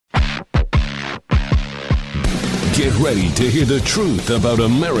Get ready to hear the truth about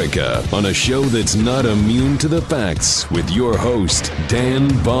America on a show that's not immune to the facts with your host, Dan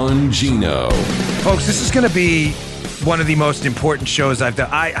Bongino. Folks, this is going to be one of the most important shows I've done.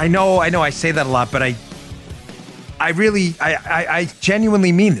 I know I say that a lot, but I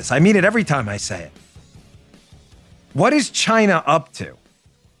genuinely mean this. I mean it every time I say it. What is China up to?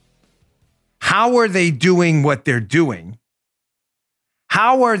 How are they doing what they're doing?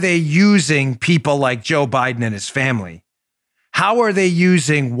 How are they using people like Joe Biden and his family? How are they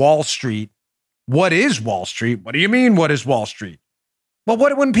using Wall Street? What is Wall Street? What do you mean, what is Wall Street? Well,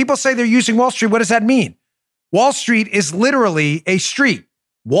 when people say they're using Wall Street, what does that mean? Wall Street is literally a street.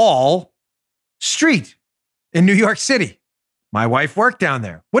 Wall Street in New York City. My wife worked down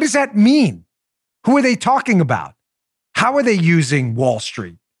there. What does that mean? Who are they talking about? How are they using Wall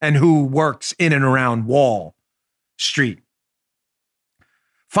Street? And who works in and around Wall Street?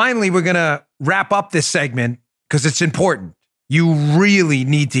 Finally, we're going to wrap up this segment because it's important. You really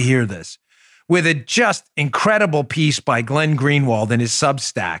need to hear this with a just incredible piece by Glenn Greenwald in his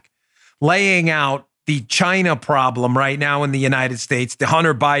Substack, laying out the China problem right now in the United States, the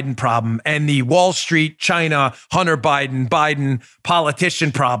Hunter Biden problem, and the Wall Street, China, Hunter Biden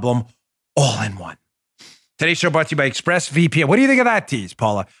politician problem all in one. Today's show brought to you by ExpressVPN. What do you think of that tease,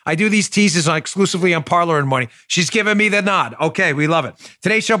 Paula? I do these teases exclusively on Parler in the morning. She's giving me the nod. Okay, we love it.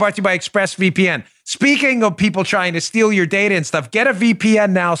 Today's show brought to you by ExpressVPN. Speaking of people trying to steal your data and stuff, get a VPN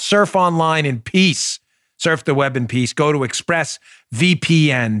now. Surf online in peace. Surf the web in peace. Go to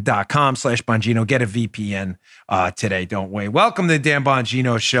expressvpn.com/Bongino. Get a VPN today. Don't wait. Welcome to the Dan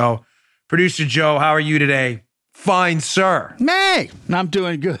Bongino Show. Producer Joe, how are you today? Fine, sir. Hey, I'm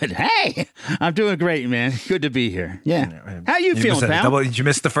doing good. Hey, I'm doing great, man. Good to be here. Yeah. How you feeling, pal? Did you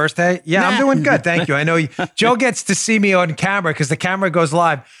miss the first day? Yeah, I'm doing good. Thank you. I know Joe gets to see me on camera because the camera goes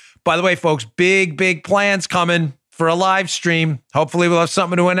live. By the way, folks, big plans coming for a live stream. Hopefully we'll have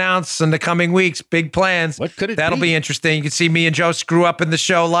something to announce in the coming weeks. Big plans. What could it That'll be interesting. You can see me and Joe screw up in the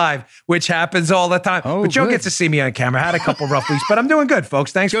show live, which happens all the time. Oh, but Joe good. gets to see me on camera. I had a couple rough weeks, but I'm doing good,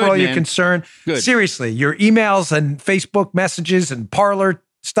 folks. Thanks Good, for all your man. concern. Good. Seriously, your emails and Facebook messages and Parler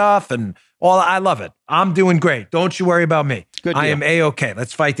stuff and all. I love it. I'm doing great. Don't you worry about me. Good I deal. am A-okay.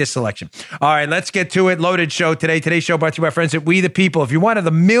 Let's fight this election. All right, let's get to it. Loaded show today. Today's show brought to you by friends at We the People. If you're one of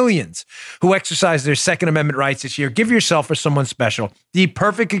the millions who exercise their Second Amendment rights this year, give yourself or someone special the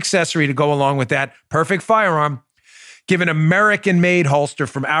perfect accessory to go along with that perfect firearm. Give an American-made holster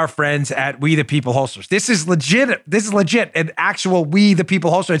from our friends at We the People Holsters. This is legit. This is legit. An actual We the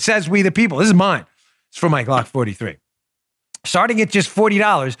People holster. It says We the People. This is mine. It's from my Glock 43. Starting at just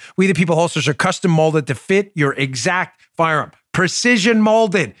 $40, We the People holsters are custom molded to fit your exact firearm. Precision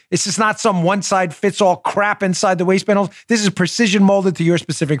molded. This is not some one-size-fits-all crap inside the waistband holes. This is precision molded to your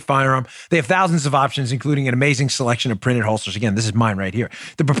specific firearm. They have thousands of options, including an amazing selection of printed holsters. Again, this is mine right here.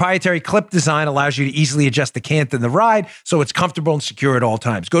 The proprietary clip design allows you to easily adjust the cant and the ride, so it's comfortable and secure at all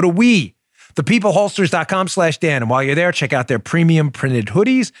times. Go to thepeopleholsters.com/Dan. And while you're there, check out their premium printed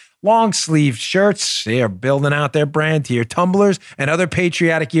hoodies, long sleeve shirts. They are building out their brand here, tumblers, and other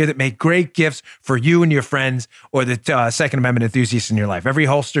patriotic gear that make great gifts for you and your friends or the Second Amendment enthusiasts in your life. Every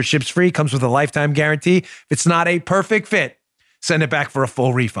holster ships free, comes with a lifetime guarantee. If it's not a perfect fit, send it back for a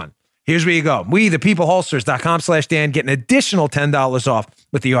full refund. Here's where you go. thepeopleholsters.com/Dan. Get an additional $10 off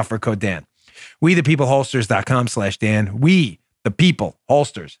with the offer code Dan. thepeopleholsters.com/Dan.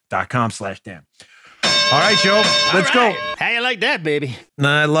 thepeopleholsters.com/Dan. All right, Joe, let's go. How you like that, baby?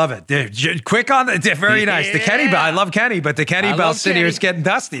 I love it. Dude, quick on the, very nice. The Kenny Bell, I love Kenny, but the Kenny I Bell love sitting here Kenny. is getting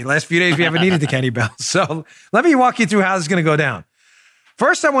dusty. Last few days we haven't needed the Kenny Bell. So let me walk you through how this is going to go down.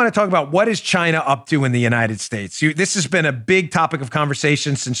 First, I want to talk about what is China up to in the United States. This has been a big topic of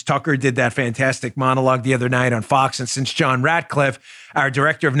conversation since Tucker did that fantastic monologue the other night on Fox, and since John Ratcliffe, our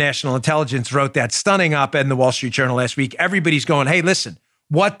director of national intelligence, wrote that stunning op-ed in the Wall Street Journal last week. Everybody's going, hey, listen,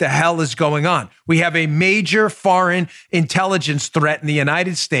 what the hell is going on? We have a major foreign intelligence threat in the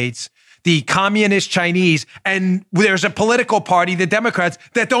United States, the communist Chinese, and there's a political party, the Democrats,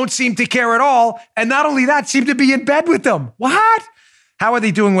 that don't seem to care at all. And not only that, seem to be in bed with them. What? How are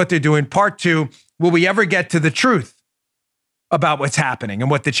they doing what they're doing? Part two, will we ever get to the truth about what's happening and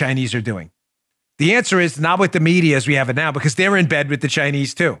what the Chinese are doing? The answer is not with the media as we have it now, because they're in bed with the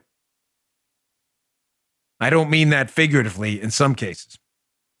Chinese too. I don't mean that figuratively in some cases.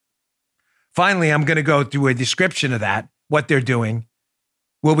 Finally, I'm going to go through a description of that, what they're doing.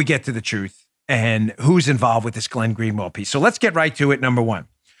 Will we get to the truth? And who's involved with this Glenn Greenwald piece? So let's get right to it. Number one.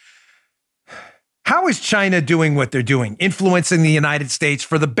 How is China doing what they're doing, influencing the United States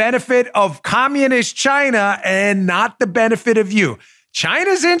for the benefit of communist China and not the benefit of you?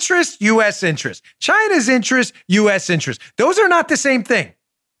 China's interest, U.S. interest. China's interest, U.S. interest. Those are not the same thing.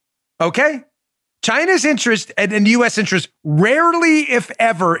 Okay? China's interest and U.S. interest rarely, if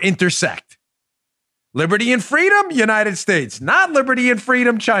ever, intersect. Liberty and freedom, United States. Not liberty and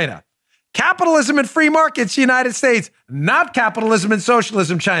freedom, China. Capitalism and free markets, United States. Not capitalism and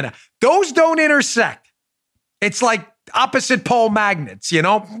socialism, China. Those don't intersect. It's like opposite pole magnets, you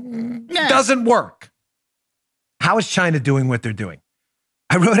know? Yeah. Doesn't work. How is China doing what they're doing?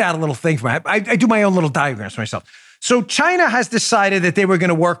 I wrote out a little thing for me. I do my own little diagrams for myself. So China has decided that they were going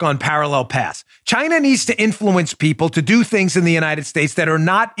to work on parallel paths. China needs to influence people to do things in the United States that are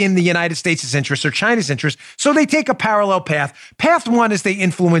not in the United States' interest or China's interest. So they take a parallel path. Path one is they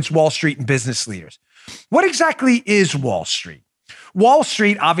influence Wall Street and business leaders. What exactly is Wall Street? Wall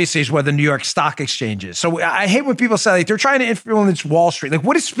Street, obviously, is where the New York Stock Exchange is. So I hate when people say like, they're trying to influence Wall Street. Like,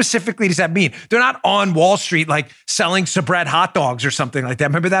 what specifically does that mean? They're not on Wall Street, like selling Sabret hot dogs or something like that.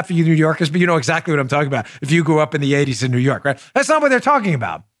 Remember that for you New Yorkers? But you know exactly what I'm talking about if you grew up in the 80s in New York, right? That's not what they're talking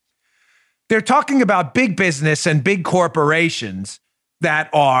about. They're talking about big business and big corporations that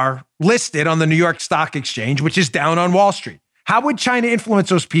are listed on the New York Stock Exchange, which is down on Wall Street. How would China influence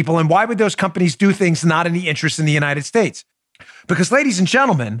those people, and why would those companies do things not in the interest in the United States? Because, ladies and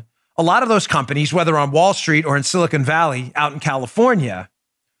gentlemen, a lot of those companies, whether on Wall Street or in Silicon Valley out in California,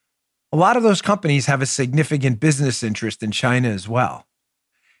 a lot of those companies have a significant business interest in China as well.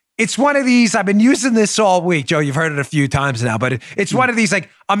 It's one of these, I've been using this all week. Joe, you've heard it a few times now, but it's one of these, like,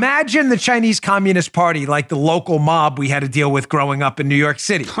 imagine the Chinese Communist Party like the local mob we had to deal with growing up in New York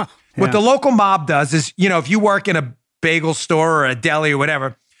City. Yeah. What the local mob does is, you know, if you work in a bagel store or a deli or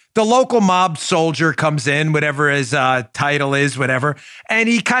whatever, the local mob soldier comes in, whatever his title is, whatever, and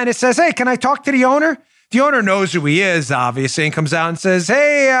he kind of says, hey, can I talk to the owner? The owner knows who he is, obviously, and comes out and says,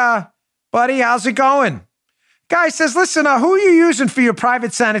 hey, buddy, how's it going? Guy says, listen, who are you using for your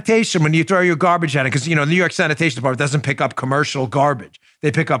private sanitation when you throw your garbage at it? Because, you know, the New York Sanitation Department doesn't pick up commercial garbage.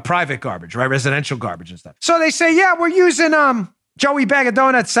 They pick up private garbage, right? Residential garbage and stuff. So they say, yeah, we're using Joey Bag of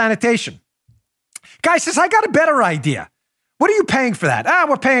Donuts sanitation. Guy says, I got a better idea. What are you paying for that?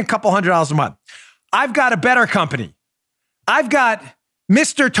 We're paying a couple $100 a month. I've got a better company. I've got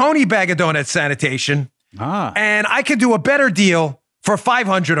Mr. Tony Bag of Donuts Sanitation, and I can do a better deal for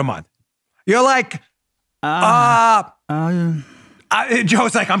 $500 a month. You're like,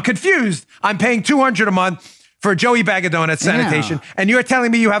 Joe's like, I'm confused. I'm paying $200 a month for Joey Bag of Donuts Sanitation, and you're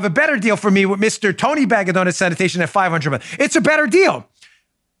telling me you have a better deal for me with Mr. Tony Bag of Donuts Sanitation at $500 a month. It's a better deal.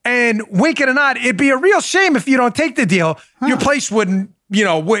 And wink it or not, it'd be a real shame if you don't take the deal. Your place wouldn't, you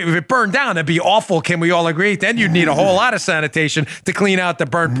know, if it burned down, it'd be awful. Can we all agree? Then you'd need a whole lot of sanitation to clean out the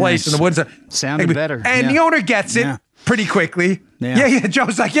burnt place in the woods. Sounded better. And the owner gets it pretty quickly. Yeah.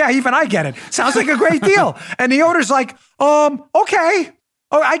 Joe's like, yeah, even I get it. Sounds like a great deal. And the owner's like, okay.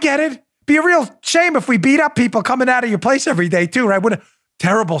 Oh, I get it. Be a real shame if we beat up people coming out of your place every day too, right? What a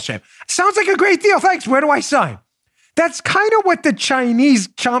terrible shame. Sounds like a great deal. Thanks. Where do I sign? That's kind of what the Chinese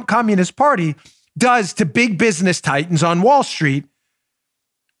Communist Party does to big business titans on Wall Street,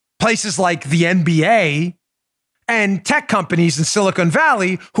 places like the NBA and tech companies in Silicon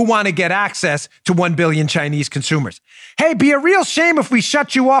Valley who want to get access to 1 billion Chinese consumers. Hey, be a real shame if we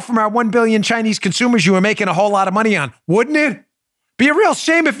shut you off from our 1 billion Chinese consumers you were making a whole lot of money on, wouldn't it? Be a real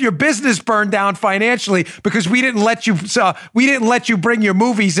shame if your business burned down financially because we didn't let you bring your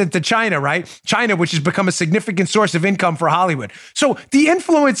movies into China, right? China, which has become a significant source of income for Hollywood. So the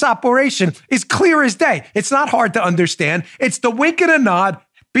influence operation is clear as day. It's not hard to understand. It's the wink and a nod.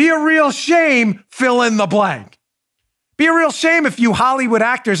 Be a real shame, fill in the blank. Be a real shame if you Hollywood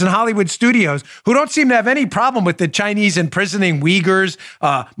actors and Hollywood studios who don't seem to have any problem with the Chinese imprisoning Uyghurs,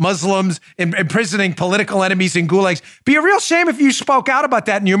 Muslims, imprisoning political enemies in gulags. Be a real shame if you spoke out about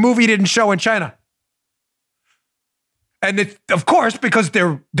that and your movie didn't show in China. And it, of course, because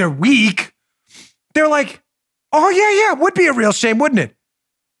they're weak, they're like, oh yeah, it would be a real shame, wouldn't it?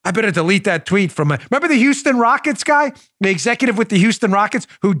 I better delete that tweet from remember the Houston Rockets guy, the executive with the Houston Rockets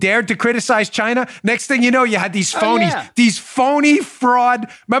who dared to criticize China? Next thing you know, you had these phonies, these phony fraud.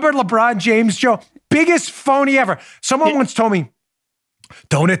 Remember LeBron James, Joe? Biggest phony ever. Someone once told me,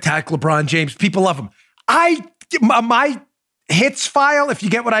 don't attack LeBron James. People love him. My hits file, if you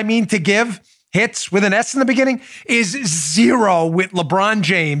get what I mean to give, hits with an S in the beginning, is 0 with LeBron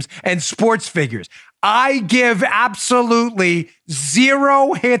James and sports figures. I give absolutely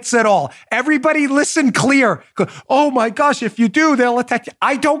 0 hits at all. Everybody listen clear. Oh my gosh, if you do, they'll attack you.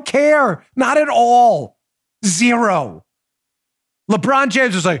 I don't care. Not at all. 0. LeBron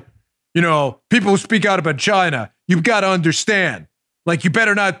James was like, you know, people who speak out about China, you've got to understand. Like, you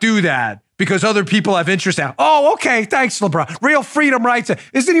better not do that because other people have interest now. Oh, okay. Thanks, LeBron. Real freedom rights.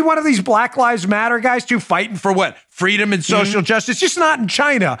 Isn't he one of these Black Lives Matter guys too, fighting for what? Freedom and social justice? Just not in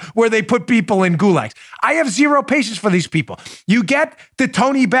China where they put people in gulags. I have zero patience for these people. You get the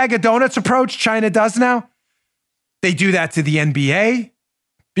Tony Bag of Donuts approach China does now? They do that to the NBA.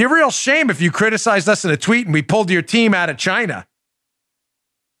 Be a real shame if you criticized us in a tweet and we pulled your team out of China.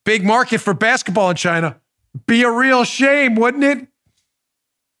 Big market for basketball in China. Be a real shame, wouldn't it?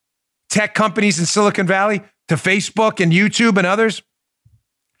 Tech companies in Silicon Valley to Facebook and YouTube and others.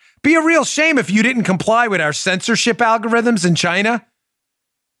 Be a real shame if you didn't comply with our censorship algorithms in China.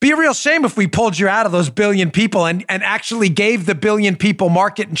 Be a real shame if we pulled you out of those billion people and actually gave the billion people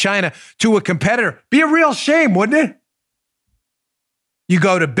market in China to a competitor. Be a real shame, wouldn't it? You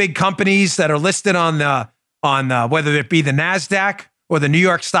go to big companies that are listed on whether it be the NASDAQ or the New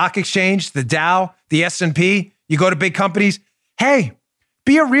York Stock Exchange, the Dow, the S&P. You go to big companies. Hey,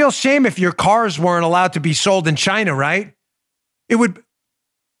 be a real shame if your cars weren't allowed to be sold in China, right? It would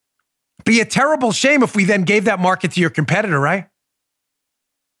be a terrible shame if we then gave that market to your competitor, right?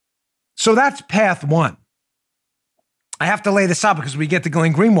 So that's path one. I have to lay this out because we get to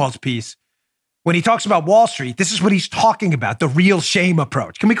Glenn Greenwald's piece. When he talks about Wall Street, this is what he's talking about, the real shame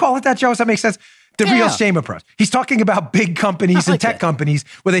approach. Can we call it that, Joe? Does that make sense? The real shame approach. He's talking about big companies and tech companies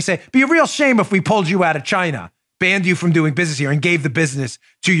where they say, be a real shame if we pulled you out of China, banned you from doing business here, and gave the business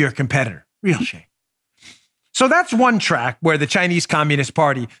to your competitor. Real shame. So that's one track where the Chinese Communist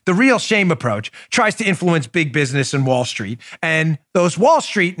Party, the real shame approach, tries to influence big business and Wall Street. And those Wall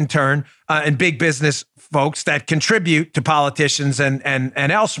Street, in turn, and big business folks that contribute to politicians and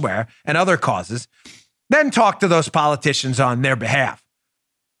elsewhere and other causes, then talk to those politicians on their behalf.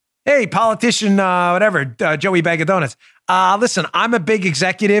 Hey, politician, Joey Bag of Donuts. Listen, I'm a big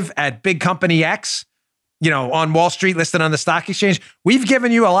executive at big company X, on Wall Street, listed on the stock exchange. We've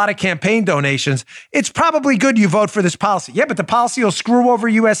given you a lot of campaign donations. It's probably good you vote for this policy. Yeah, but the policy will screw over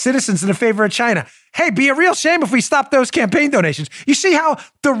U.S. citizens in the favor of China. Hey, be a real shame if we stop those campaign donations. You see how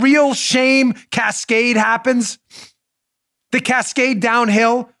the real shame cascade happens? The cascade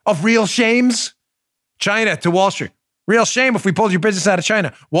downhill of real shames? China to Wall Street. Real shame if we pulled your business out of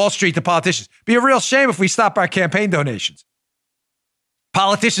China. Wall Street to politicians. Be a real shame if we stop our campaign donations.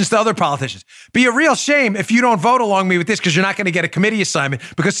 Politicians to other politicians. Be a real shame if you don't vote along me with this because you're not going to get a committee assignment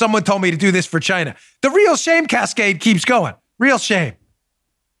because someone told me to do this for China. The real shame cascade keeps going. Real shame.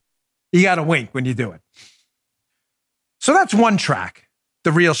 You got to wink when you do it. So that's one track,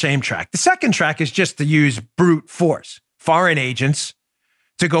 the real shame track. The second track is just to use brute force. Foreign agents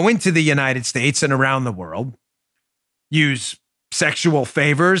to go into the United States and around the world, use sexual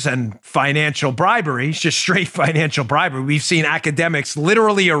favors and financial bribery, just straight financial bribery. We've seen academics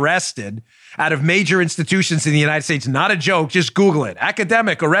literally arrested out of major institutions in the United States. Not a joke, just Google it.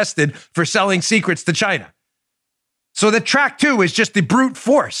 Academic arrested for selling secrets to China. So the track two is just the brute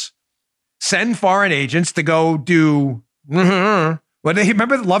force. Send foreign agents to go do, remember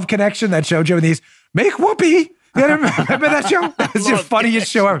the Love Connection, that show, Joe, and these, make whoopee. You remember that show? That's the funniest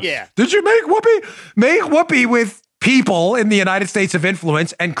show ever. Yeah. Did you make whoopee? Make whoopee with people in the United States of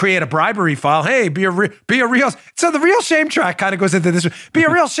influence and create a bribery file. Hey, be a real. So the real shame track kind of goes into this. Be a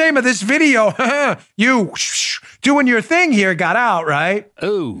real shame of this video. You doing your thing here got out, right?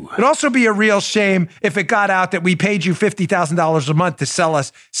 Ooh. It'd also be a real shame if it got out that we paid you $50,000 a month to sell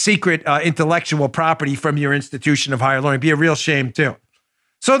us secret intellectual property from your institution of higher learning. Be a real shame too.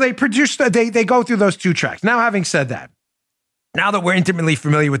 So they go through those two tracks. Now, having said that, now that we're intimately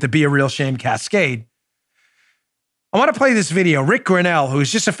familiar with the be a real shame cascade, I want to play this video. Rick Grenell, who's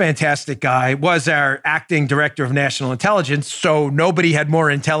just a fantastic guy, was our acting director of national intelligence, so nobody had more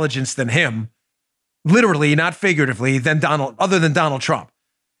intelligence than him, literally, not figuratively, other than Donald Trump.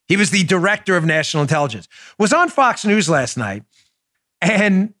 He was the director of national intelligence. Was on Fox News last night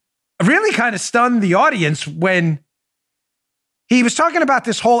and really kind of stunned the audience when he was talking about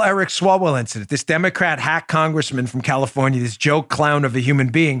this whole Eric Swalwell incident, this Democrat hack congressman from California, this joke clown of a human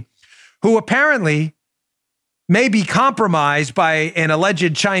being, who apparently may be compromised by an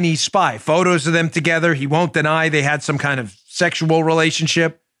alleged Chinese spy. Photos of them together. He won't deny they had some kind of sexual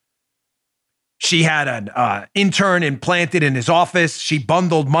relationship. She had an intern implanted in his office. She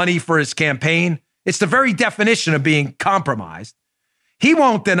bundled money for his campaign. It's the very definition of being compromised. He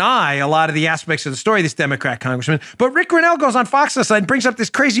won't deny a lot of the aspects of the story, this Democrat congressman. But Rick Grenell goes on Fox last night and brings up this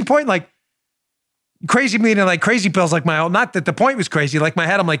crazy point, like crazy meaning like crazy pills, like my own. Not that the point was crazy. Like my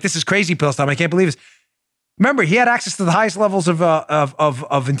head, I'm like, this is crazy pills time. I can't believe this. Remember, he had access to the highest levels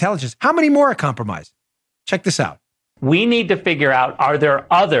of intelligence. How many more are compromised? Check this out. We need to figure out, are there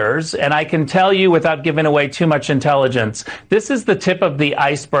others? And I can tell you without giving away too much intelligence, this is the tip of the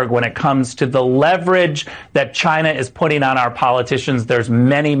iceberg when it comes to the leverage that China is putting on our politicians. There's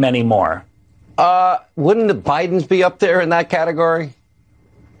many, many more. Wouldn't the Bidens be up there in that category?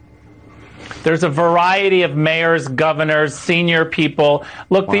 There's a variety of mayors, governors, senior people.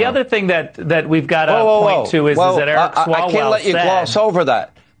 Look, the other thing that we've got to point to is that Eric Swalwell I can't let you gloss over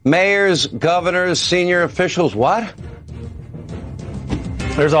that. Mayors, governors, senior officials, what?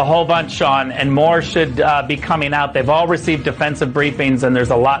 There's a whole bunch, Sean, and more should be coming out. They've all received defensive briefings, and there's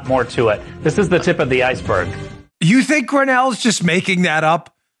a lot more to it. This is the tip of the iceberg. You think Grinnell's just making that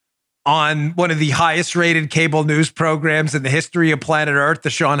up on one of the highest rated cable news programs in the history of planet Earth, the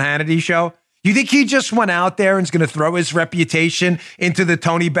Sean Hannity Show? You think he just went out there and is going to throw his reputation into the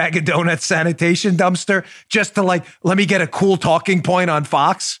Tony Bag of Donuts sanitation dumpster just to let me get a cool talking point on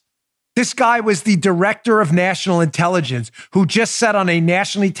Fox? This guy was the director of national intelligence who just said on a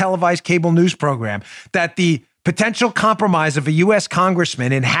nationally televised cable news program that the potential compromise of a U.S.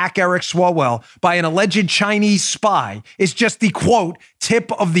 congressman in hack Eric Swalwell by an alleged Chinese spy is just the, quote,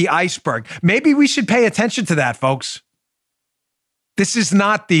 tip of the iceberg. Maybe we should pay attention to that, folks. This is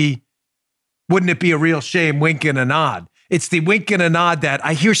not the wouldn't it be a real shame, wink and a nod. It's the wink and a nod that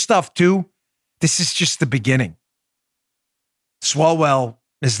I hear stuff too. This is just the beginning. Swalwell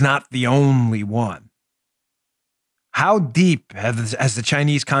is not the only one. How deep has the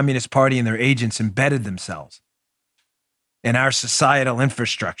Chinese Communist Party and their agents embedded themselves in our societal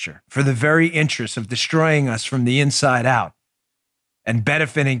infrastructure for the very interest of destroying us from the inside out and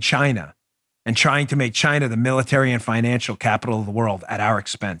benefiting China and trying to make China the military and financial capital of the world at our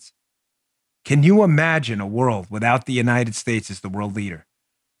expense? Can you imagine a world without the United States as the world leader?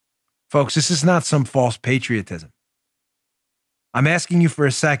 Folks, this is not some false patriotism. I'm asking you for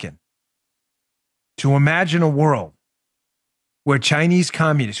a second to imagine a world where Chinese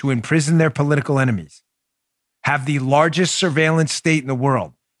communists who imprison their political enemies have the largest surveillance state in the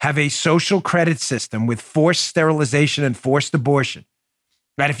world, have a social credit system with forced sterilization and forced abortion,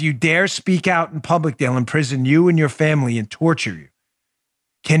 that if you dare speak out in public, they'll imprison you and your family and torture you.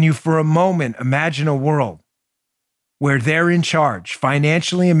 Can you for a moment imagine a world where they're in charge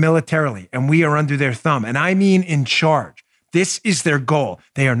financially and militarily and we are under their thumb? And I mean in charge. This is their goal.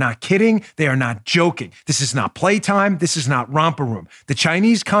 They are not kidding. They are not joking. This is not playtime. This is not romper room. The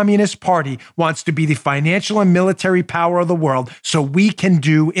Chinese Communist Party wants to be the financial and military power of the world so we can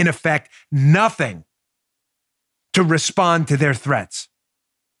do, in effect, nothing to respond to their threats.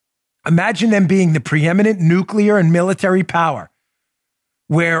 Imagine them being the preeminent nuclear and military power,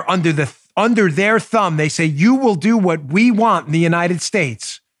 where under their thumb, they say, you will do what we want in the United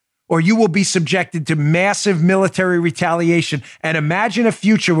States, or you will be subjected to massive military retaliation. And imagine a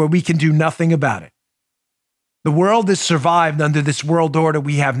future where we can do nothing about it. The world has survived under this world order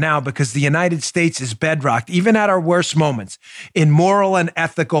we have now because the United States is bedrocked, even at our worst moments, in moral and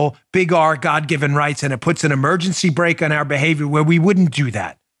ethical, big R, God-given rights, and it puts an emergency brake on our behavior where we wouldn't do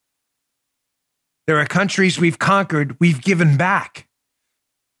that. There are countries we've conquered, we've given back.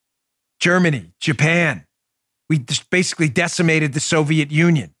 Germany, Japan. We just basically decimated the Soviet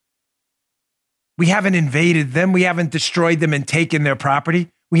Union. We haven't invaded them. We haven't destroyed them and taken their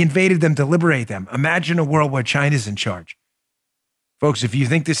property. We invaded them to liberate them. Imagine a world where China's in charge. Folks, if you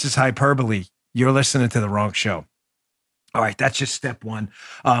think this is hyperbole, you're listening to the wrong show. All right, that's just step one.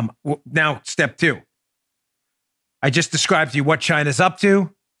 Now, step two. I just described to you what China's up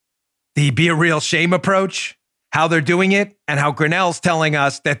to, the be a real shame approach, how they're doing it, and how Grinnell's telling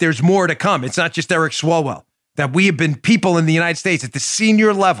us that there's more to come. It's not just Eric Swalwell, that we have been people in the United States at the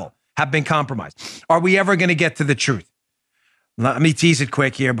senior level have been compromised. Are we ever going to get to the truth? Let me tease it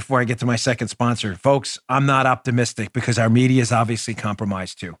quick here before I get to my second sponsor. Folks, I'm not optimistic because our media is obviously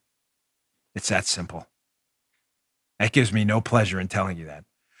compromised too. It's that simple. That gives me no pleasure in telling you that.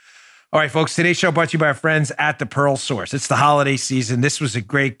 All right, folks, today's show brought to you by our friends at The Pearl Source. It's the holiday season. This was a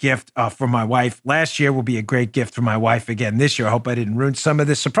great gift for my wife. Last year will be a great gift for my wife again this year. I hope I didn't ruin some of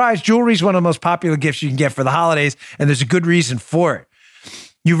this. Surprise jewelry is one of the most popular gifts you can get for the holidays, and there's a good reason for it.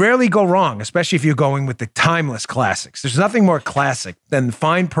 You rarely go wrong, especially if you're going with the timeless classics. There's nothing more classic than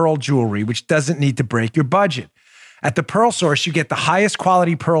fine pearl jewelry, which doesn't need to break your budget. At The Pearl Source, you get the highest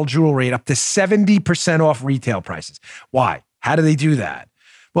quality pearl jewelry at up to 70% off retail prices. Why? How do they do that?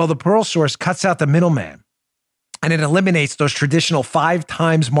 Well, the Pearl Source cuts out the middleman, and it eliminates those traditional 5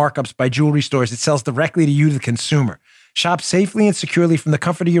 times markups by jewelry stores. It sells directly to you, the consumer. Shop safely and securely from the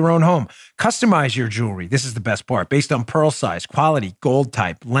comfort of your own home. Customize your jewelry. This is the best part. Based on pearl size, quality, gold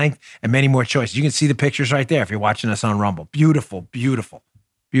type, length, and many more choices. You can see the pictures right there if you're watching us on Rumble. Beautiful, beautiful.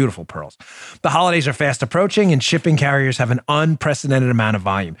 Beautiful pearls. The holidays are fast approaching and shipping carriers have an unprecedented amount of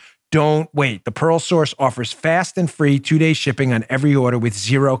volume. Don't wait. The Pearl Source offers fast and free 2-day shipping on every order with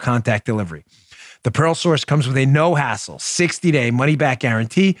zero contact delivery. The Pearl Source comes with a no-hassle, 60-day money-back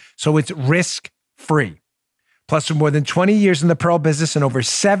guarantee, so it's risk-free. Plus, with more than 20 years in the pearl business and over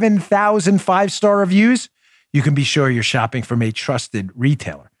 7,000 5-star reviews, you can be sure you're shopping from a trusted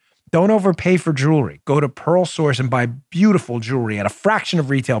retailer. Don't overpay for jewelry. Go to Pearl Source and buy beautiful jewelry at a fraction of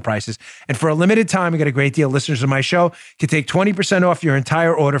retail prices. And for a limited time, we got a great deal. Listeners of my show can take 20% off your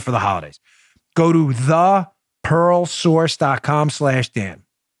entire order for the holidays. Go to thepearlsource.com/Dan.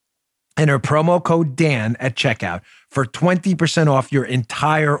 Enter promo code Dan at checkout for 20% off your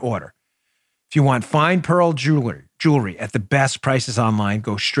entire order. If you want fine pearl jewelry at the best prices online,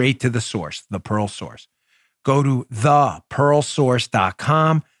 go straight to the source, the Pearl Source. Go to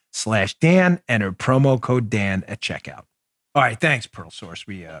thepearlsource.com/Dan, enter promo code Dan at checkout. All right, thanks, Pearl Source.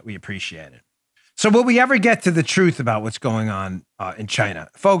 We appreciate it. So will we ever get to the truth about what's going on in China?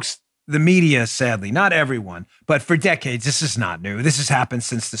 Folks, the media, sadly, not everyone, but for decades, this is not new. This has happened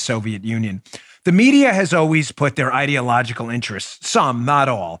since the Soviet Union. The media has always put their ideological interests, some, not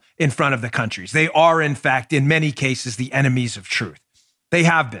all, in front of the countries. They are, in fact, in many cases, the enemies of truth. They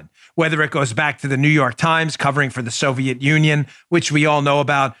have been, whether it goes back to the New York Times covering for the Soviet Union, which we all know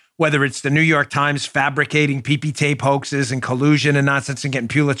about, whether it's the New York Times fabricating PP tape hoaxes and collusion and nonsense and getting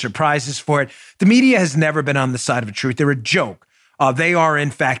Pulitzer Prizes for it. The media has never been on the side of truth. They're a joke. They are,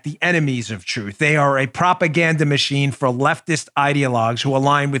 in fact, the enemies of truth. They are a propaganda machine for leftist ideologues who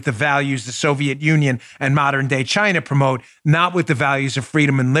align with the values the Soviet Union and modern-day China promote, not with the values of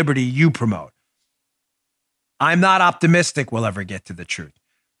freedom and liberty you promote. I'm not optimistic we'll ever get to the truth.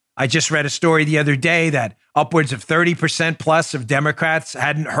 I just read a story the other day that upwards of 30% plus of Democrats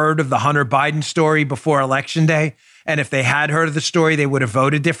hadn't heard of the Hunter Biden story before Election Day. And if they had heard of the story, they would have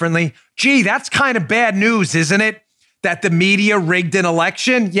voted differently. Gee, that's kind of bad news, isn't it? That the media rigged an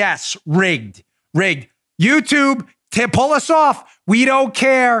election? Yes, rigged. YouTube, pull us off. We don't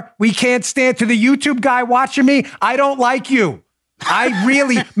care. We can't stand to the YouTube guy watching me. I don't like you.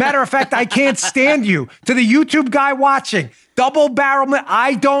 Matter of fact, I can't stand you. To the YouTube guy watching, double barrel,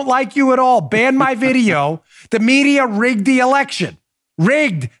 I don't like you at all. Ban my video. The media rigged the election.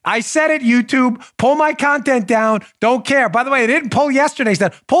 Rigged. I said it, YouTube. Pull my content down. Don't care. By the way, they didn't pull yesterday's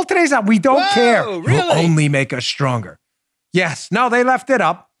down. Pull today's out. We don't care. Really? It'll only make us stronger. Yes. No, they left it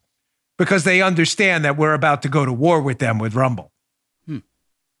up because they understand that we're about to go to war with them with Rumble.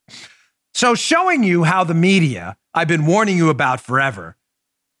 So showing you how the media I've been warning you about forever.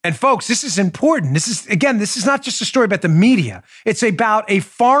 And folks, this is important. This is not just a story about the media. It's about a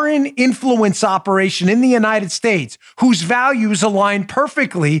foreign influence operation in the United States whose values align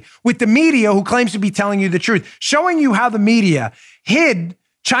perfectly with the media who claims to be telling you the truth. Showing you how the media hid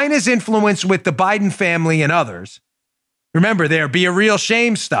China's influence with the Biden family and others. Remember, there be a real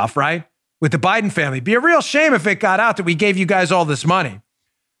shame stuff, right? With the Biden family. Be a real shame if it got out that we gave you guys all this money.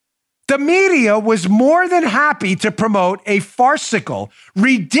 The media was more than happy to promote a farcical,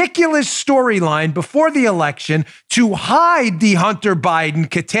 ridiculous storyline before the election to hide the Hunter Biden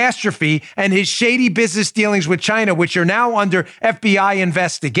catastrophe and his shady business dealings with China, which are now under FBI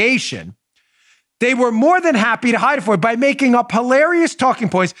investigation. They were more than happy to hide it for it by making up hilarious talking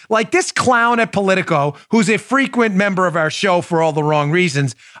points like this clown at Politico, who's a frequent member of our show for all the wrong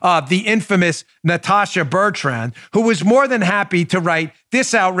reasons, the infamous Natasha Bertrand, who was more than happy to write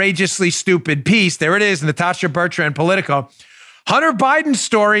this outrageously stupid piece. There it is, Natasha Bertrand, Politico. Hunter Biden's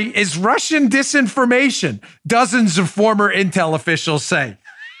story is Russian disinformation, dozens of former intel officials say.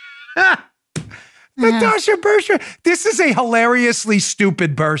 Natasha Bertrand, this is a hilariously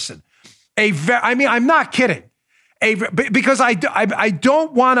stupid person. I'm not kidding. Because I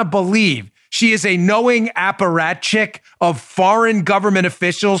don't want to believe she is a knowing apparatchik of foreign government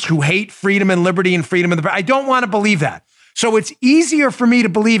officials who hate freedom and liberty and freedom of the press. I don't want to believe that. So it's easier for me to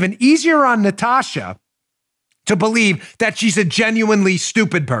believe and easier on Natasha to believe that she's a genuinely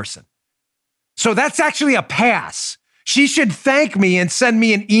stupid person. So that's actually a pass. She should thank me and send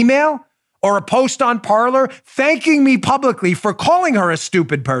me an email or a post on Parler thanking me publicly for calling her a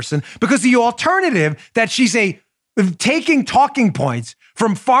stupid person, because the alternative that she's taking talking points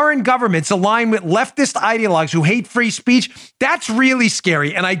from foreign governments aligned with leftist ideologues who hate free speech, that's really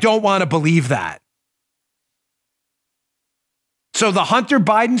scary, and I don't want to believe that. So the Hunter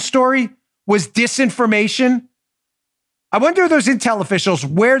Biden story was disinformation. I wonder those intel officials,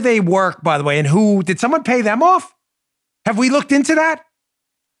 where they work, by the way, and who, did someone pay them off? Have we looked into that?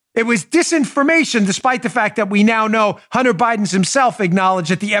 It was disinformation, despite the fact that we now know Hunter Biden's himself acknowledged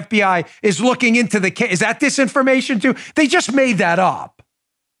that the FBI is looking into the case. Is that disinformation too? They just made that up.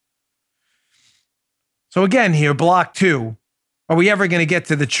 So again here, block 2. Are we ever going to get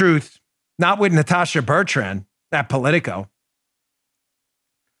to the truth? Not with Natasha Bertrand at Politico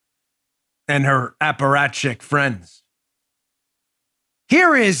and her apparatchik friends.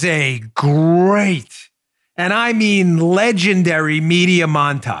 Here is a great, and I mean legendary media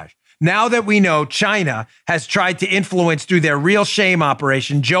montage. Now that we know China has tried to influence through their real shame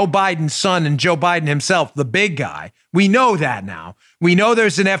operation, Joe Biden's son and Joe Biden himself, the big guy. We know that now. We know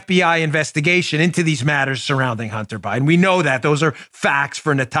there's an FBI investigation into these matters surrounding Hunter Biden. We know that. Those are facts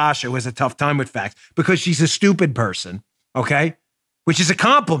for Natasha, who has a tough time with facts because she's a stupid person, okay? Which is a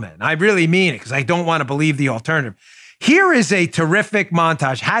compliment. I really mean it because I don't want to believe the alternative. Here is a terrific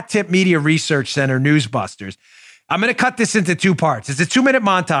montage. Hat Tip Media Research Center, Newsbusters. I'm going to cut this into 2 parts. It's a 2-minute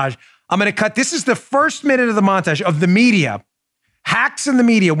montage. I'm going to cut. This is the first minute of the montage of the media. Hacks in the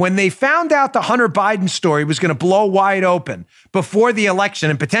media, when they found out the Hunter Biden story was going to blow wide open before the election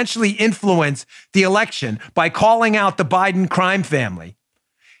and potentially influence the election by calling out the Biden crime family.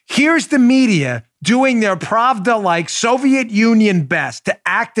 Here's the media doing their Pravda-like Soviet Union best to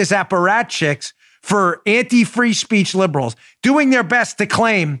act as apparatchiks for anti-free speech liberals, doing their best to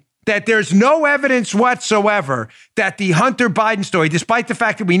claim that there's no evidence whatsoever that the Hunter Biden story, despite the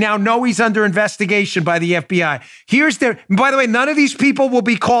fact that we now know he's under investigation by the FBI. By the way, none of these people will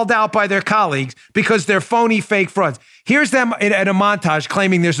be called out by their colleagues because they're phony, fake frauds. Here's them at a montage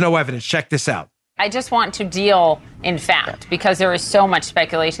claiming there's no evidence. Check this out. I just want to deal in fact because there is so much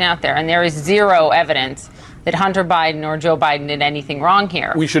speculation out there and there is zero evidence that Hunter Biden or Joe Biden did anything wrong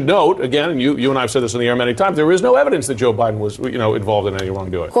here. We should note, again, and you and I have said this in the air many times, there is no evidence that Joe Biden was, involved in any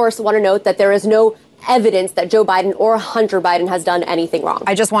wrongdoing. Of course, I want to note that there is no evidence that Joe Biden or Hunter Biden has done anything wrong.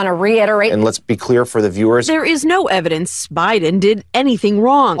 I just want to reiterate. And let's be clear for the viewers. There is no evidence Biden did anything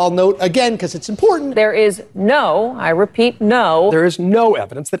wrong. I'll note again, because it's important. There is no, I repeat, no. There is no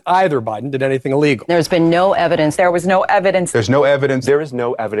evidence that either Biden did anything illegal. There's been no evidence. There was no evidence. There's no evidence. There is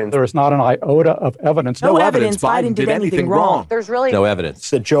no evidence. There is not an iota of evidence. No evidence Biden did anything wrong. There's really no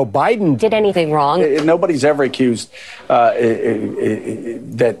evidence that Joe Biden did anything wrong. Nobody's ever accused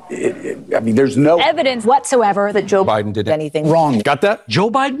there's no evidence whatsoever that Joe Biden did anything wrong. Got that?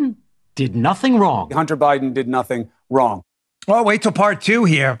 Joe Biden did nothing wrong. Hunter Biden did nothing wrong. Well, wait till part 2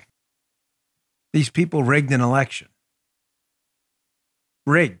 here. These people rigged an election.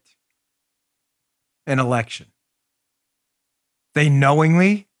 Rigged an election. They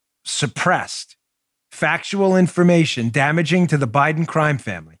knowingly suppressed factual information damaging to the Biden crime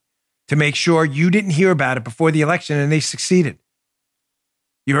family to make sure you didn't hear about it before the election, and they succeeded.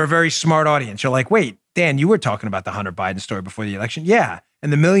 You're a very smart audience. You're like, wait, Dan, you were talking about the Hunter Biden story before the election. Yeah.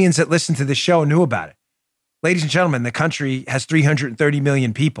 And the millions that listened to this show knew about it. Ladies and gentlemen, the country has 330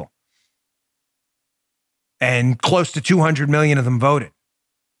 million people. And close to 200 million of them voted.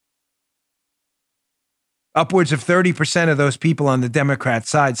 Upwards of 30% of those people on the Democrat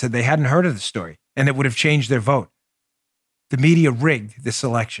side said they hadn't heard of the story and it would have changed their vote. The media rigged this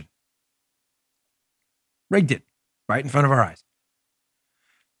election. Rigged it right in front of our eyes.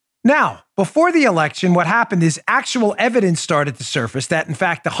 Now, before the election, what happened is actual evidence started to surface that, in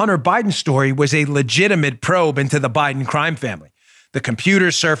fact, the Hunter Biden story was a legitimate probe into the Biden crime family. The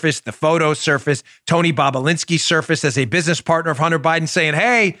computers surfaced, the photos surfaced, Tony Bobulinski surfaced as a business partner of Hunter Biden saying,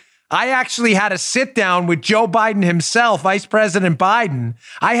 hey, I actually had a sit down with Joe Biden himself, Vice President Biden.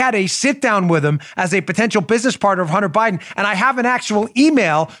 I had a sit down with him as a potential business partner of Hunter Biden. And I have an actual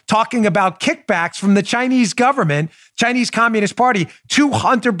email talking about kickbacks from the Chinese government, Chinese Communist Party, to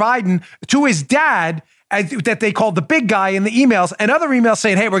Hunter Biden, to his dad, that they called the big guy in the emails, and other emails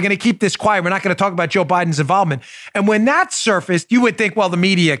saying, hey, we're going to keep this quiet. We're not going to talk about Joe Biden's involvement. And when that surfaced, you would think, well, the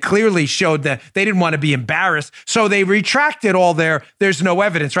media clearly showed that they didn't want to be embarrassed. So they retracted all there's no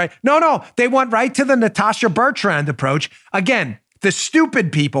evidence, right? No, they went right to the Natasha Bertrand approach. Again, the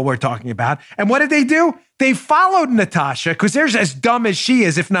stupid people we're talking about. And what did they do? They followed Natasha because they're as dumb as she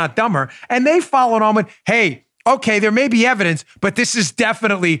is, if not dumber. And they followed on with, hey, okay, there may be evidence, but this is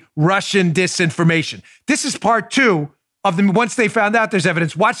definitely Russian disinformation. This is part 2 of them. Once they found out there's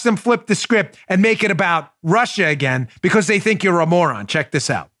evidence, watch them flip the script and make it about Russia again because they think you're a moron. Check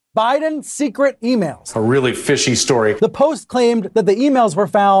this out. Biden's secret emails. A really fishy story. The Post claimed that the emails were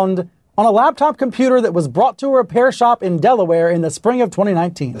found on a laptop computer that was brought to a repair shop in Delaware in the spring of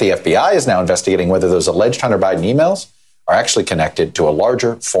 2019. The FBI is now investigating whether those alleged Hunter Biden emails are actually connected to a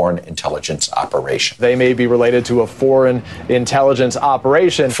larger foreign intelligence operation. They may be related to a foreign intelligence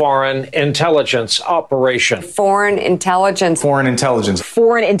operation. Foreign intelligence operation. Foreign intelligence. Foreign intelligence.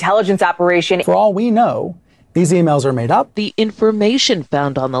 Foreign intelligence operation. For all we know, These emails are made up. The information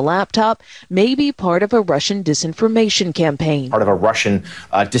found on the laptop may be part of a Russian disinformation campaign. Part of a Russian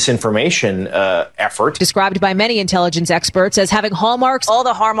disinformation effort. Described by many intelligence experts as having hallmarks. All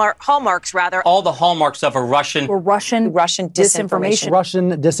the hallmarks of a Russian disinformation.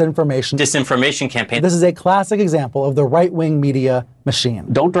 Russian disinformation campaign. This is a classic example of the right-wing media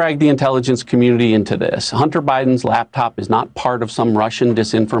machine. Don't drag the intelligence community into this. Hunter Biden's laptop is not part of some Russian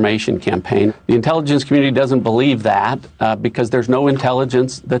disinformation campaign. The intelligence community doesn't believe that because there's no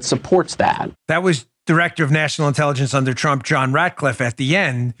intelligence that supports that. That was Director of National Intelligence under Trump, John Ratcliffe, at the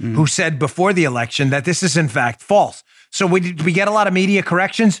end, who said before the election that this is in fact false. So did we get a lot of media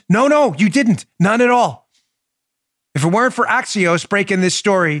corrections? No, you didn't. None at all. If it weren't for Axios breaking this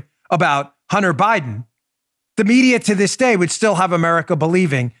story about Hunter Biden, the media to this day would still have America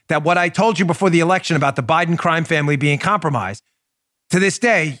believing that what I told you before the election about the Biden crime family being compromised, to this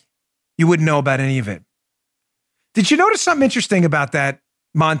day, you wouldn't know about any of it. Did you notice something interesting about that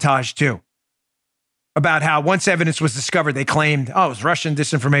montage too? About how once evidence was discovered, they claimed, it was Russian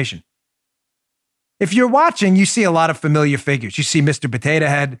disinformation. If you're watching, you see a lot of familiar figures. You see Mr. Potato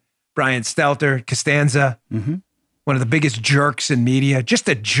Head, Brian Stelter, Costanza, one of the biggest jerks in media, just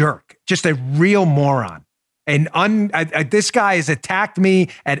a jerk, just a real moron. And this guy has attacked me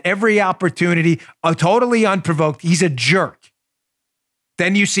at every opportunity, totally unprovoked. He's a jerk.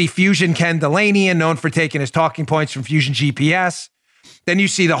 Then you see Fusion Ken Delanian, known for taking his talking points from Fusion GPS. Then you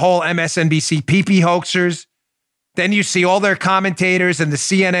see the whole MSNBC PP hoaxers. Then you see all their commentators and the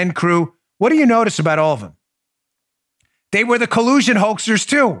CNN crew. What do you notice about all of them? They were the collusion hoaxers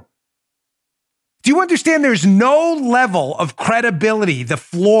too. Do you understand there's no level of credibility, the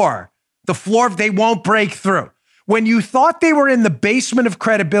floor they won't break through? When you thought they were in the basement of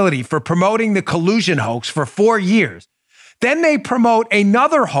credibility for promoting the collusion hoax for 4 years, then they promote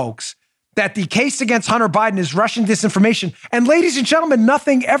another hoax that the case against Hunter Biden is Russian disinformation. And ladies and gentlemen,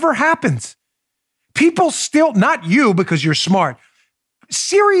 nothing ever happens. People still, not you because you're smart,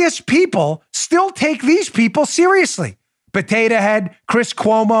 serious people still take these people seriously. Potato Head, Chris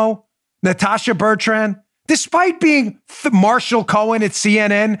Cuomo, Natasha Bertrand, despite being Marshall Cohen at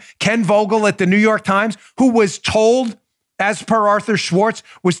CNN, Ken Vogel at the New York Times, who was told, as per Arthur Schwartz,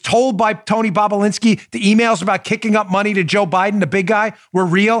 was told by Tony Bobulinski the emails about kicking up money to Joe Biden, the big guy, were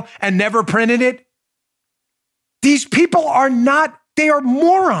real and never printed it. These people are not, they are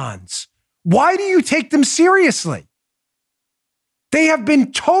morons. Why do you take them seriously? They have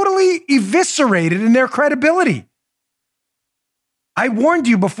been totally eviscerated in their credibility. I warned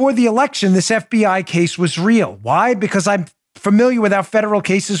you before the election this FBI case was real. Why? Because I'm familiar with how federal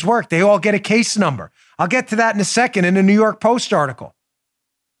cases work. They all get a case number. I'll get to that in a second in a New York Post article.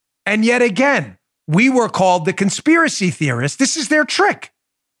 And yet again, we were called the conspiracy theorists. This is their trick.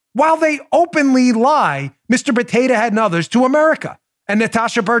 While they openly lie, Mr. Potato Head and others, to America and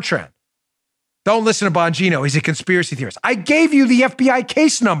Natasha Bertrand. Don't listen to Bongino. He's a conspiracy theorist. I gave you the FBI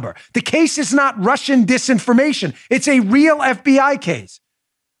case number. The case is not Russian disinformation. It's a real FBI case.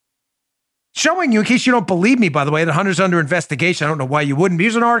 Showing you, in case you don't believe me, by the way, that Hunter's under investigation. I don't know why you wouldn't.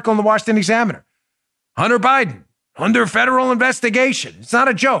 Here's an article in the Washington Examiner. Hunter Biden, under federal investigation. It's not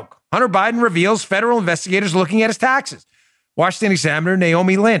a joke. Hunter Biden reveals federal investigators looking at his taxes. Washington Examiner,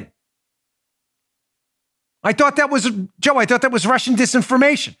 Naomi Lynn. I thought that was Russian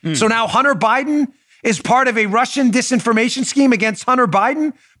disinformation. So now Hunter Biden is part of a Russian disinformation scheme against Hunter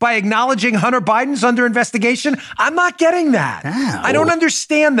Biden by acknowledging Hunter Biden's under investigation? I'm not getting that. I don't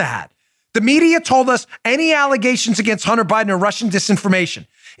understand that. The media told us any allegations against Hunter Biden are Russian disinformation,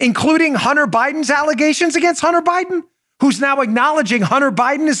 including Hunter Biden's allegations against Hunter Biden, who's now acknowledging Hunter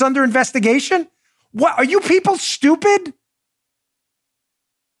Biden is under investigation. What, are you people stupid?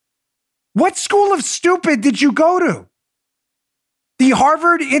 What school of stupid did you go to? The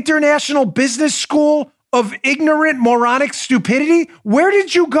Harvard International Business School of ignorant, moronic stupidity? Where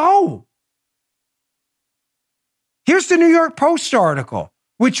did you go? Here's the New York Post article,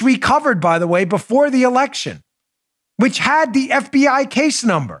 which we covered, by the way, before the election, which had the FBI case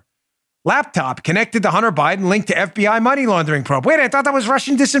number. Laptop connected to Hunter Biden linked to FBI money laundering probe. Wait, I thought that was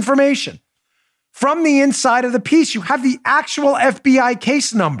Russian disinformation. From the inside of the piece, you have the actual FBI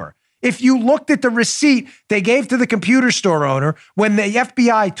case number. If you looked at the receipt they gave to the computer store owner when the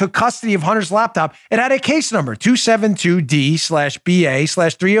FBI took custody of Hunter's laptop, it had a case number,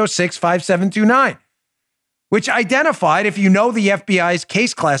 272D/BA/3065729, which identified, if you know the FBI's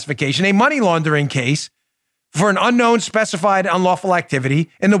case classification, a money laundering case for an unknown specified unlawful activity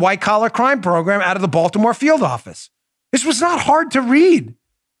in the white-collar crime program out of the Baltimore field office. This was not hard to read.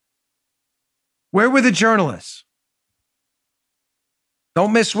 Where were the journalists?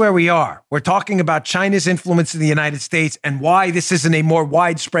 Don't miss where we are. We're talking about China's influence in the United States and why this isn't a more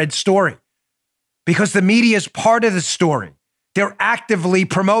widespread story. Because the media is part of the story. They're actively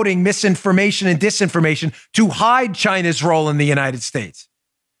promoting misinformation and disinformation to hide China's role in the United States.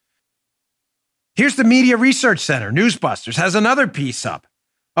 Here's the Media Research Center, Newsbusters, has another piece up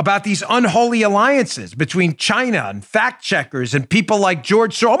about these unholy alliances between China and fact checkers and people like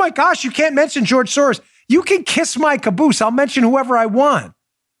George Soros. Oh my gosh, you can't mention George Soros. You can kiss my caboose. I'll mention whoever I want.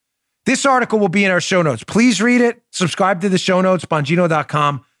 This article will be in our show notes. Please read it. Subscribe to the show notes,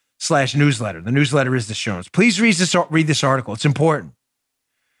 bongino.com/newsletter. The newsletter is the show notes. Please read this article. It's important.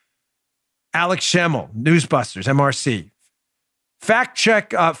 Alex Schemmel, Newsbusters, MRC.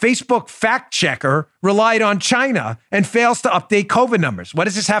 Facebook fact checker relied on China and fails to update COVID numbers. What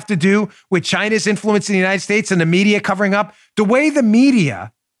does this have to do with China's influence in the United States and the media covering up? The way the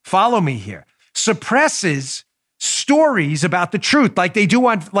media, follow me here, suppresses stories about the truth like they do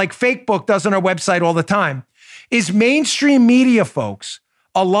on, like Fakebook does on our website all the time, is mainstream media folks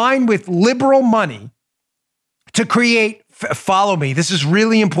align with liberal money to create, follow me, this is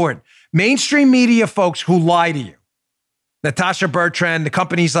really important, mainstream media folks who lie to you. Natasha Bertrand, the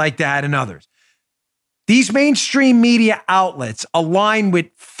companies like that, and others. These mainstream media outlets align with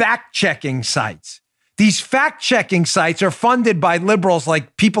fact-checking sites. These fact-checking sites are funded by liberals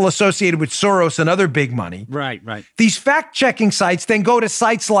like people associated with Soros and other big money. Right. These fact-checking sites then go to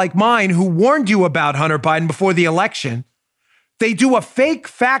sites like mine who warned you about Hunter Biden before the election. They do a fake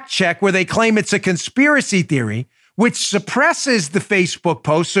fact check where they claim it's a conspiracy theory, which suppresses the Facebook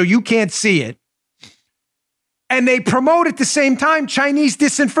post so you can't see it. And they promote at the same time Chinese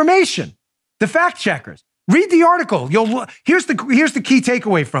disinformation, the fact checkers. Read the article. Here's the key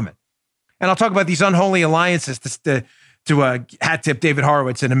takeaway from it. And I'll talk about these unholy alliances to hat tip David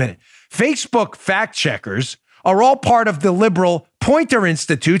Horowitz in a minute. Facebook fact checkers are all part of the liberal Poynter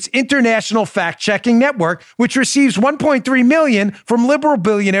Institute's international fact-checking network, which receives $1.3 million from liberal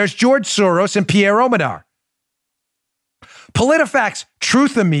billionaires George Soros and Pierre Omidyar. PolitiFact's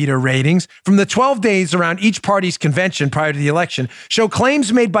Truthometer ratings from the 12 days around each party's convention prior to the election show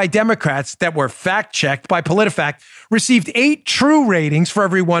claims made by Democrats that were fact-checked by PolitiFact received 8 true ratings for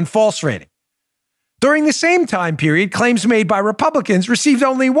every 1 false rating. During the same time period, claims made by Republicans received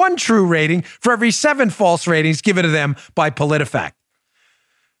only 1 true rating for every 7 false ratings given to them by PolitiFact.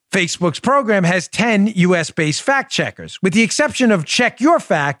 Facebook's program has 10 U.S.-based fact-checkers. With the exception of Check Your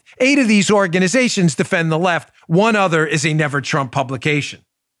Fact, 8 of these organizations defend the left. 1 other is a Never-Trump publication.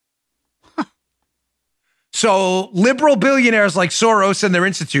 So liberal billionaires like Soros and their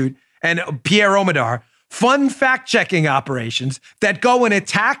institute and Pierre Omidyar fund fact-checking operations that go and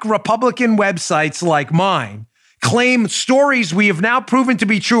attack Republican websites like mine, claim stories we have now proven to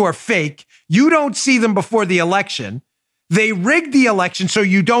be true are fake. You don't see them before the election. They rig the election so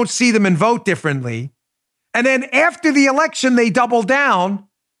you don't see them and vote differently. And then after the election, they double down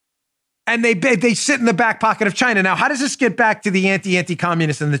and they sit in the back pocket of China. Now, how does this get back to the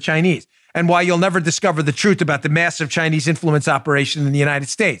anti-communists and the Chinese and why you'll never discover the truth about the massive Chinese influence operation in the United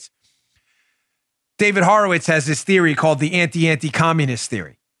States? David Horowitz has this theory called the anti-communist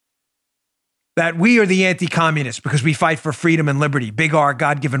theory. That we are the anti-communists because we fight for freedom and liberty, big R,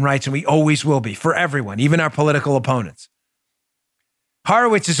 God-given rights, and we always will be for everyone, even our political opponents.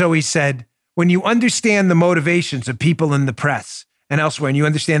 Horowitz has always said, when you understand the motivations of people in the press and elsewhere, and you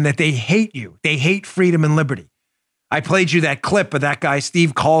understand that they hate you, they hate freedom and liberty. I played you that clip of that guy,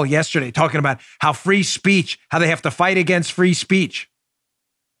 Steve Call, yesterday, talking about how free speech, how they have to fight against free speech.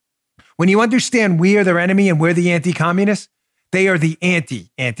 When you understand we are their enemy and we're the anti-communists, they are the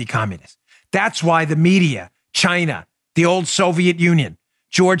anti-communists. That's why the media, China, the old Soviet Union,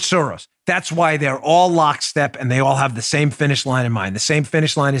 George Soros, that's why they're all lockstep and they all have the same finish line in mind. The same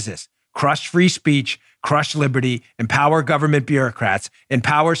finish line is this: crush free speech, crush liberty, empower government bureaucrats,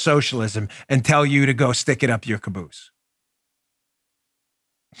 empower socialism, and tell you to go stick it up your caboose.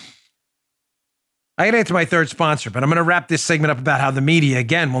 I got to get to my third sponsor, but I'm going to wrap this segment up about how the media,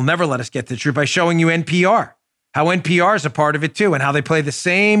 again, will never let us get to the truth by showing you NPR, how NPR is a part of it too, and how they play the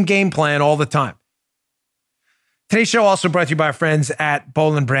same game plan all the time. Today's show also brought to you by our friends at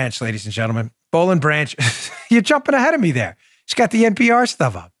Boll & Branch, ladies and gentlemen. Boll & Branch, you're jumping ahead of me there. She's got the NPR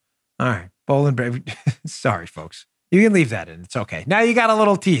stuff up. All right, Boll & Branch. Sorry, folks. You can leave that in. It's okay. Now you got a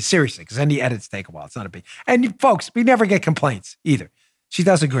little tease, seriously, because any edits take a while. It's not a big... And folks, we never get complaints either. She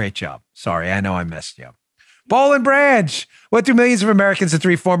does a great job. Sorry, I know I messed you up. Boll & Branch. What do millions of Americans and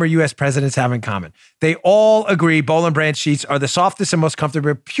 3 former U.S. presidents have in common? They all agree Boll & Branch sheets are the softest and most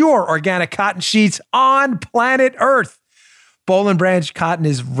comfortable, pure organic cotton sheets on planet Earth. Boll & Branch cotton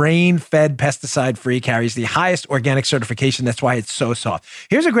is rain-fed, pesticide-free, carries the highest organic certification. That's why it's so soft.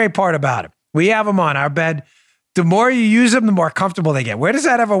 Here's a great part about it. We have them on our bed. The more you use them, the more comfortable they get. Where does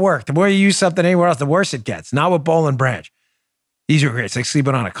that ever work? The more you use something anywhere else, the worse it gets. Not with Boll & Branch. These are great. It's like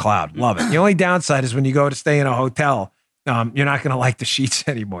sleeping on a cloud. Love it. The only downside is when you go to stay in a hotel, you're not going to like the sheets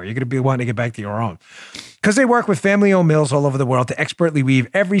anymore. You're going to be wanting to get back to your own. Because they work with family-owned mills all over the world to expertly weave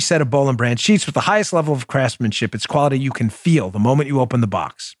every set of Boll & Branch sheets with the highest level of craftsmanship. It's quality you can feel the moment you open the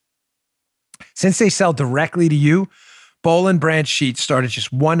box. Since they sell directly to you, Boll & Branch sheets start at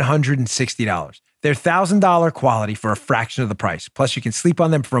just $160. They're $1,000 quality for a fraction of the price. Plus, you can sleep on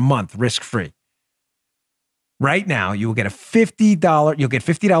them for a month, risk-free. Right now, you will get You'll get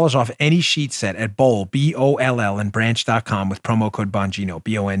 $50 off any sheet set at Boll, B-O-L-L, and branch.com with promo code Bongino,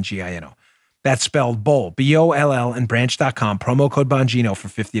 B-O-N-G-I-N-O. That's spelled Boll, B-O-L-L, and branch.com, promo code Bongino for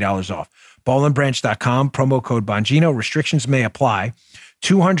 $50 off. Bollandbranch.com, promo code Bongino. Restrictions may apply.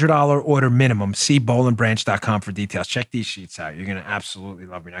 $200 order minimum. See bollandbranch.com for details. Check these sheets out. You're going to absolutely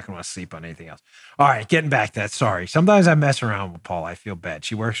love them. You're not going to want to sleep on anything else. All right, getting back to that. Sorry. Sometimes I mess around with Paul. I feel bad.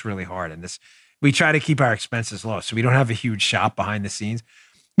 She works really hard, and we try to keep our expenses low, so we don't have a huge shop behind the scenes.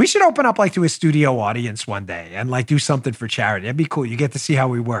 We should open up like to a studio audience one day and like do something for charity. That'd be cool. You get to see how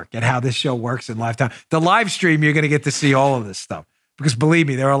we work and how this show works in lifetime. The live stream, you're going to get to see all of this stuff because believe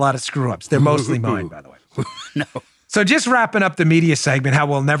me, there are a lot of screw ups. They're mostly mine, by the way. No. So just wrapping up the media segment, how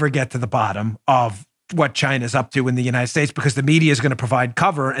we'll never get to the bottom of what China's up to in the United States because the media is going to provide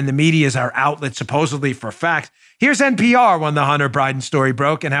cover and the media is our outlet supposedly for facts. Here's NPR when the Hunter Biden story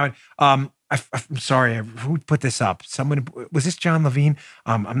broke and how it, I'm sorry, who put this up? Someone, was this John Levine?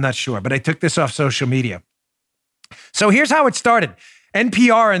 I'm not sure, but I took this off social media. So here's how it started.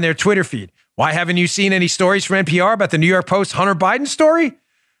 NPR and their Twitter feed. Why haven't you seen any stories from NPR about the New York Post Hunter Biden story?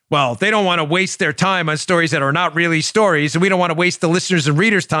 Well, they don't want to waste their time on stories that are not really stories, and we don't want to waste the listeners and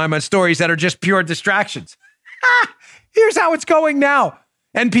readers' time on stories that are just pure distractions. Here's how it's going now.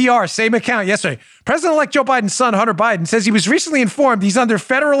 NPR, same account yesterday. President-elect Joe Biden's son, Hunter Biden, says he was recently informed he's under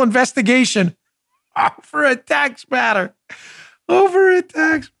federal investigation over a tax matter. What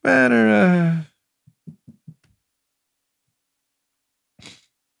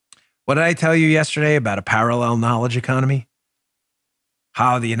did I tell you yesterday about a parallel knowledge economy?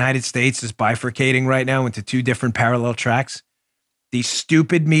 How the United States is bifurcating right now into two different parallel tracks. The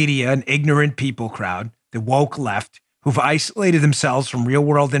stupid media and ignorant people crowd, the woke left, who've isolated themselves from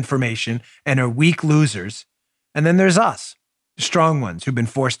real-world information and are weak losers. And then there's us, the strong ones, who've been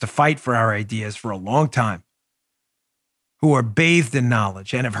forced to fight for our ideas for a long time, who are bathed in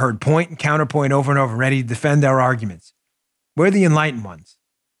knowledge and have heard point and counterpoint over and over, ready to defend our arguments. We're the enlightened ones.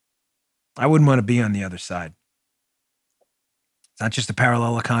 I wouldn't want to be on the other side. It's not just a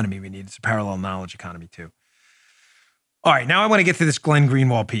parallel economy we need. It's a parallel knowledge economy too. All right, now I want to get to this Glenn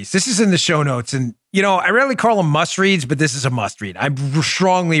Greenwald piece. This is in the show notes. And, you know, I rarely call them must reads, but this is a must read. I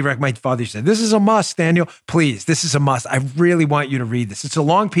strongly recommend, my father said, this is a must, Daniel. Please, this is a must. I really want you to read this. It's a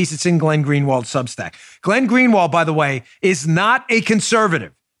long piece. It's in Glenn Greenwald's Substack. Glenn Greenwald, by the way, is not a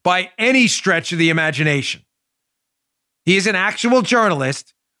conservative by any stretch of the imagination. He is an actual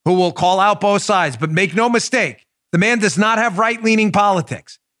journalist who will call out both sides, but make no mistake, the man does not have right-leaning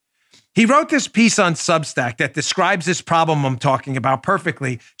politics. He wrote this piece on Substack that describes this problem I'm talking about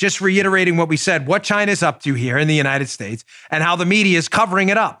perfectly, just reiterating what we said, what China's up to here in the United States and how the media is covering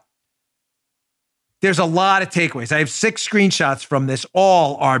it up. There's a lot of takeaways. I have 6 screenshots from this.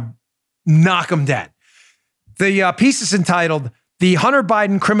 All are knock them dead. The piece is entitled, "The Hunter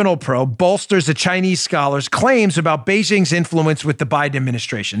Biden Criminal Probe Bolsters a Chinese Scholar's Claims About Beijing's Influence with the Biden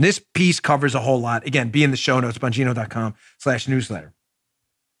Administration." This piece covers a whole lot. Again, be in the show notes, bongino.com/newsletter.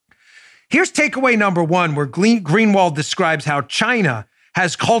 Here's takeaway number 1, where Greenwald describes how China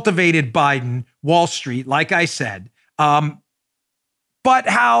has cultivated Biden, Wall Street, like I said, but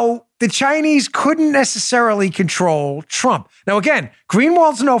how the Chinese couldn't necessarily control Trump. Now, again,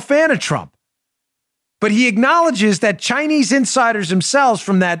 Greenwald's no fan of Trump, but he acknowledges that Chinese insiders themselves,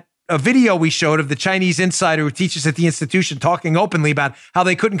 from that video we showed of the Chinese insider who teaches at the institution talking openly about how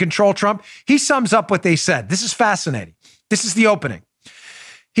they couldn't control Trump, he sums up what they said. This is fascinating. This is the opening.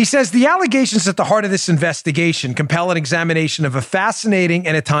 He says, the allegations at the heart of this investigation compel an examination of a fascinating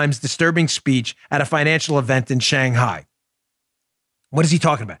and at times disturbing speech at a financial event in Shanghai. What is he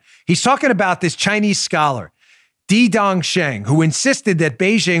talking about? He's talking about this Chinese scholar, Di Dongsheng, who insisted that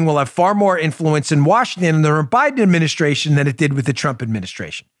Beijing will have far more influence in Washington in the Biden administration than it did with the Trump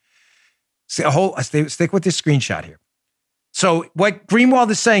administration. Stick with this screenshot here. So what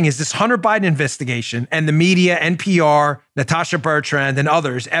Greenwald is saying is this Hunter Biden investigation and the media, NPR, Natasha Bertrand, and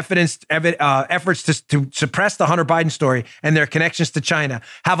others, efforts to suppress the Hunter Biden story and their connections to China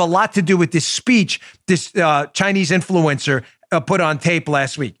have a lot to do with this speech this Chinese influencer put on tape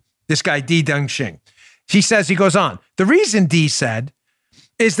last week. This guy, Di Dengxing. He goes on, the reason Di said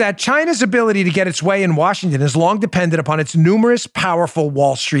is that China's ability to get its way in Washington has long depended upon its numerous powerful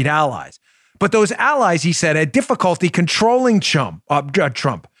Wall Street allies. But those allies, he said, had difficulty controlling Trump.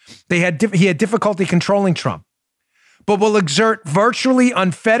 He had difficulty controlling Trump, but will exert virtually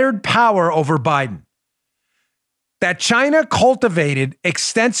unfettered power over Biden. That China cultivated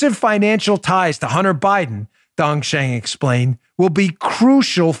extensive financial ties to Hunter Biden, Dengxing explained, will be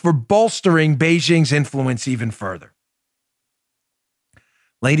crucial for bolstering Beijing's influence even further.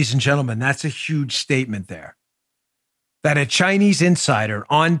 Ladies and gentlemen, that's a huge statement there. That a Chinese insider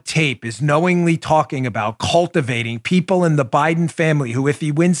on tape is knowingly talking about cultivating people in the Biden family who, if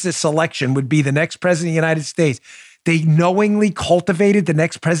he wins this election, would be the next president of the United States. They knowingly cultivated the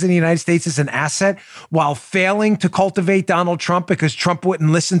next president of the United States as an asset while failing to cultivate Donald Trump because Trump wouldn't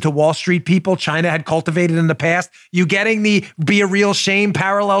listen to Wall Street people China had cultivated in the past. You getting the be a real shame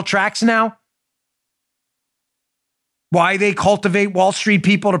parallel tracks now? Why they cultivate Wall Street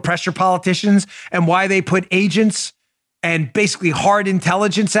people to pressure politicians and why they put agents and basically hard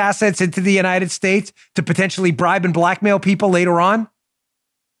intelligence assets into the United States to potentially bribe and blackmail people later on.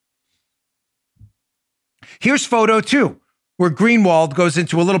 Here's photo 2, where Greenwald goes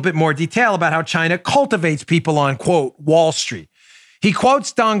into a little bit more detail about how China cultivates people on, quote, Wall Street. He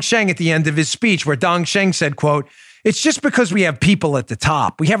quotes Dengxing at the end of his speech, where Dengxing said, quote, it's just because we have people at the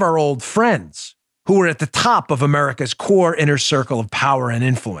top. We have our old friends who are at the top of America's core inner circle of power and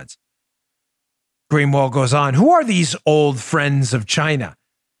influence. Greenwald goes on, who are these old friends of China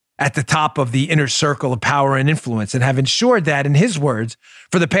at the top of the inner circle of power and influence and have ensured that, in his words,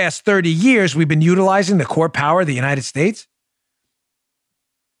 for the past 30 years, we've been utilizing the core power of the United States?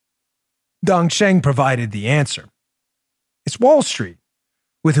 Dengxing provided the answer. It's Wall Street,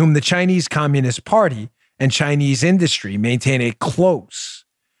 with whom the Chinese Communist Party and Chinese industry maintain a close,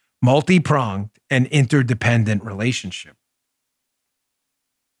 multi-pronged, and interdependent relationship.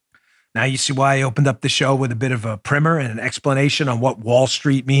 Now you see why I opened up the show with a bit of a primer and an explanation on what Wall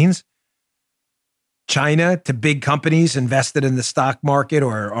Street means. China to big companies invested in the stock market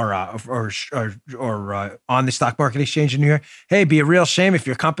or on the stock market exchange in New York. Hey, it'd be a real shame if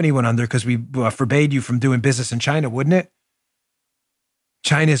your company went under because we forbade you from doing business in China, wouldn't it?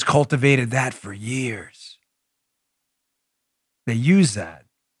 China's cultivated that for years. They use that.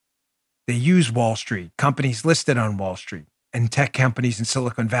 They use Wall Street, companies listed on Wall Street, and tech companies in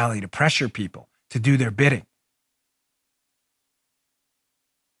Silicon Valley to pressure people to do their bidding.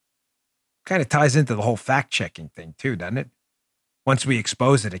 Kind of ties into the whole fact-checking thing too, doesn't it? Once we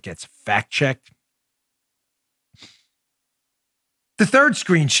expose it, it gets fact-checked. The third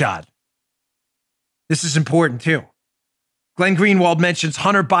screenshot. This is important too. Glenn Greenwald mentions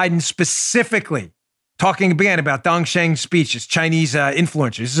Hunter Biden specifically, talking again about Dengxing's speech as Chinese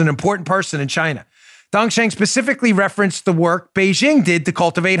influencer. This is an important person in China. Dengxing specifically referenced the work Beijing did to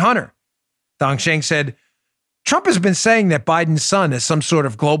cultivate Hunter. Dengxing said, Trump has been saying that Biden's son is some sort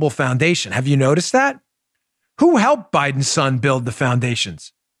of global foundation. Have you noticed that? Who helped Biden's son build the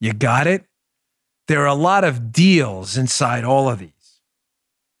foundations? You got it? There are a lot of deals inside all of these.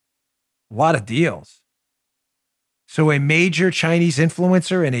 A lot of deals. So a major Chinese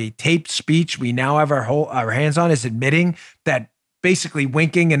influencer in a taped speech we now have our hands on is admitting that, basically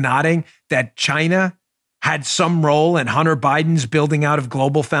winking and nodding, that China had some role in Hunter Biden's building out of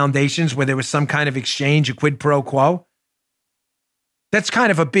global foundations where there was some kind of exchange, a quid pro quo. That's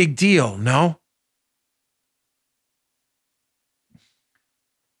kind of a big deal, no?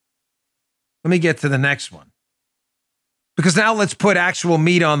 Let me get to the next one. Because now let's put actual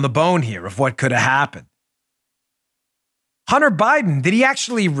meat on the bone here of what could have happened. Hunter Biden, did he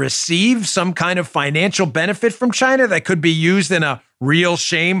actually receive some kind of financial benefit from China that could be used in a real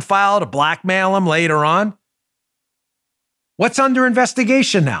shame file to blackmail him later on? What's under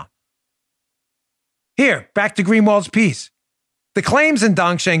investigation now? Here, back to Greenwald's piece. The claims in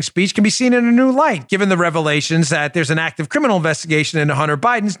Dengxing's speech can be seen in a new light, given the revelations that there's an active criminal investigation into Hunter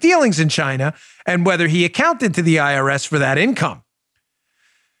Biden's dealings in China and whether he accounted to the IRS for that income.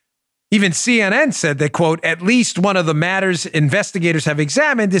 Even CNN said that, quote, at least one of the matters investigators have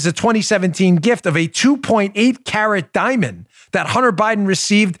examined is a 2017 gift of a 2.8 carat diamond that Hunter Biden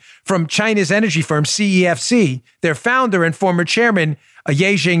received from China's energy firm CEFC, their founder and former chairman,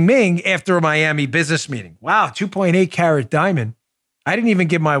 Ye Jianming, after a Miami business meeting. Wow, 2.8 carat diamond. I didn't even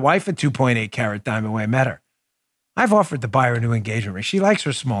give my wife a 2.8 carat diamond when I met her. I've offered to buy her a new engagement ring. She likes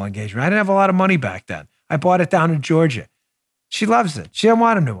her small engagement. I didn't have a lot of money back then. I bought it down in Georgia. She loves it. She didn't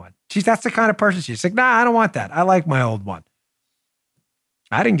want a new one. That's the kind of person she's like, nah, I don't want that. I like my old one.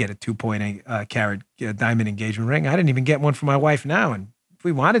 I didn't get a 2.8 carat diamond engagement ring. I didn't even get one for my wife now. And if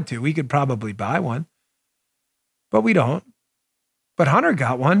we wanted to, we could probably buy one. But we don't. But Hunter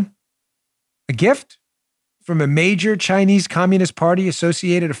got one. A gift from a major Chinese Communist Party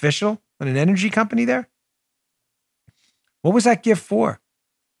associated official at an energy company there. What was that gift for?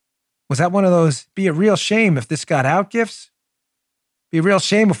 Was that one of those, be a real shame if this got out gifts? Be a real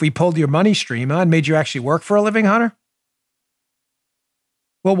shame if we pulled your money stream and made you actually work for a living, Hunter?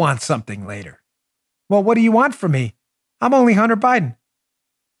 We'll want something later. Well, what do you want from me? I'm only Hunter Biden.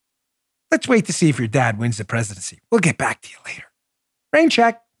 Let's wait to see if your dad wins the presidency. We'll get back to you later. Rain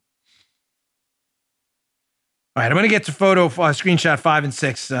check. All right, I'm going to get to screenshot 5 and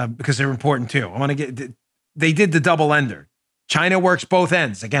 6 because they're important too. They did the double ender. China works both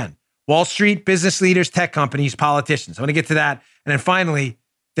ends again. Wall Street, business leaders, tech companies, politicians. I'm going to get to that. And then finally,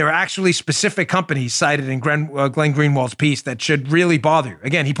 there are actually specific companies cited in Glenn Greenwald's piece that should really bother you.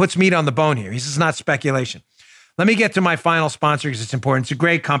 Again, he puts meat on the bone here. This is not speculation. Let me get to my final sponsor because it's important. It's a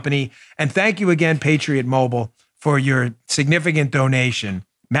great company. And thank you again, Patriot Mobile, for your significant donation,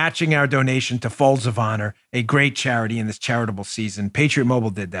 matching our donation to Folds of Honor, a great charity in this charitable season. Patriot Mobile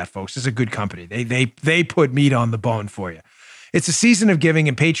did that, folks. This is a good company. They put meat on the bone for you. It's a season of giving,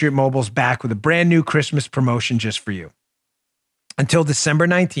 and Patriot Mobile's back with a brand new Christmas promotion just for you. Until December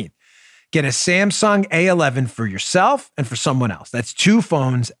 19th, get a Samsung A11 for yourself and for someone else. That's 2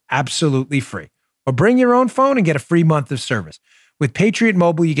 phones absolutely free. Or bring your own phone and get a free month of service. With Patriot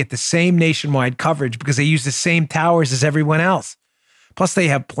Mobile, you get the same nationwide coverage because they use the same towers as everyone else. Plus, they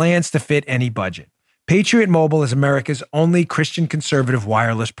have plans to fit any budget. Patriot Mobile is America's only Christian conservative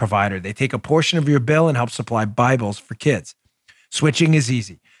wireless provider. They take a portion of your bill and help supply Bibles for kids. Switching is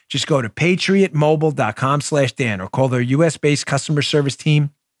easy. Just go to patriotmobile.com/Dan or call their U.S.-based customer service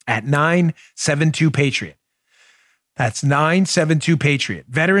team at 972-PATRIOT. That's 972-PATRIOT.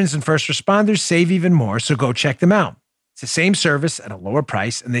 Veterans and first responders save even more, so go check them out. It's the same service at a lower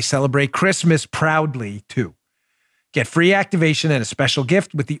price, and they celebrate Christmas proudly, too. Get free activation and a special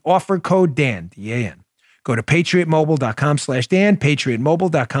gift with the offer code DAN, D-A-N. Go to patriotmobile.com/Dan,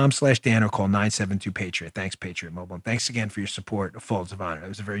 patriotmobile.com/Dan, or call 972-PATRIOT. Thanks, Patriot Mobile. And thanks again for your support of Folds of Honor. It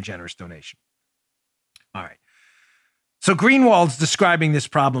was a very generous donation. All right. So Greenwald's describing this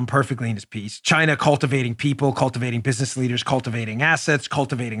problem perfectly in his piece. China cultivating people, cultivating business leaders, cultivating assets,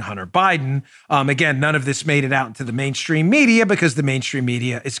 cultivating Hunter Biden. Again, none of this made it out into the mainstream media because the mainstream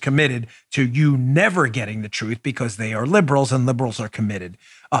media is committed to you never getting the truth because they are liberals, and liberals are committed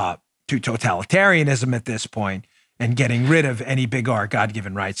to totalitarianism at this point and getting rid of any big R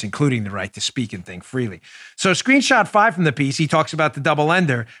God-given rights, including the right to speak and think freely. So screenshot 5 from the piece, he talks about the double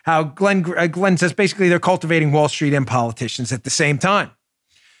ender, how Glenn says basically they're cultivating Wall Street and politicians at the same time.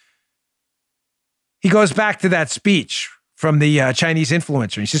 He goes back to that speech from the Chinese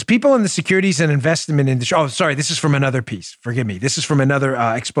influencer. He says, people in the securities and investment industry, oh, sorry, this is from another piece. Forgive me. This is from another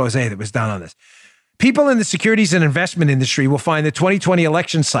expose that was done on this. People in the securities and investment industry will find the 2020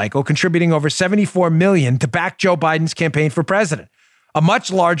 election cycle contributing over $74 million to back Joe Biden's campaign for president, a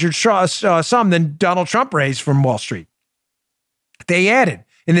much larger sum than Donald Trump raised from Wall Street. They added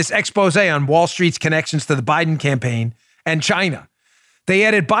in this expose on Wall Street's connections to the Biden campaign and China. They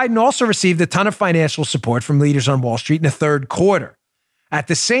added Biden also received a ton of financial support from leaders on Wall Street in the third quarter. At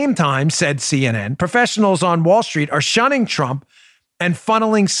the same time, said CNN, professionals on Wall Street are shunning Trump and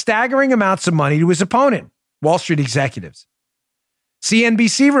funneling staggering amounts of money to his opponent, Wall Street executives.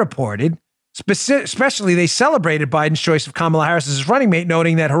 CNBC reported, especially they celebrated Biden's choice of Kamala Harris as his running mate,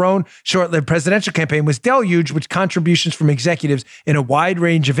 noting that her own short-lived presidential campaign was deluged with contributions from executives in a wide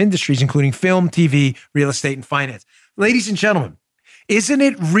range of industries, including film, TV, real estate, and finance. Ladies and gentlemen, isn't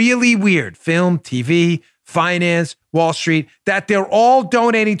it really weird, film, TV, finance, Wall Street, that they're all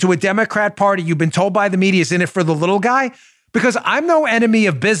donating to a Democrat party you've been told by the media is in it for the little guy? Because I'm no enemy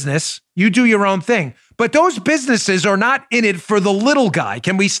of business. You do your own thing. But those businesses are not in it for the little guy.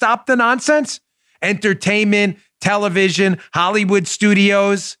 Can we stop the nonsense? Entertainment, television, Hollywood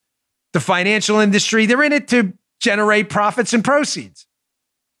studios, the financial industry, they're in it to generate profits and proceeds.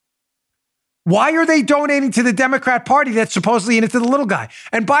 Why are they donating to the Democrat Party that's supposedly in it to the little guy?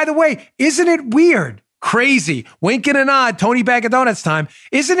 And by the way, isn't it weird Crazy. Wink and a nod, Tony Bag of Donuts time.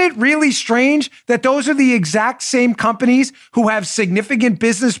 Isn't it really strange that those are the exact same companies who have significant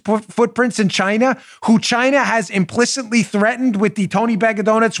business footprints in China, who China has implicitly threatened with the Tony Bag of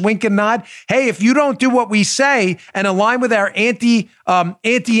Donuts wink and nod? Hey, if you don't do what we say and align with our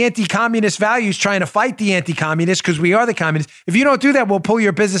anti-communist values, trying to fight the anti-communists because we are the communists, if you don't do that, we'll pull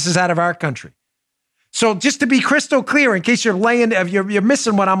your businesses out of our country. So just to be crystal clear, in case you're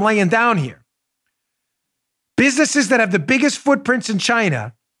missing what I'm laying down here, businesses that have the biggest footprints in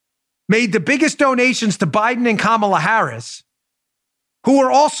China made the biggest donations to Biden and Kamala Harris, who are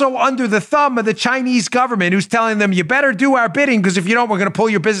also under the thumb of the Chinese government, who's telling them, you better do our bidding, because if you don't, we're going to pull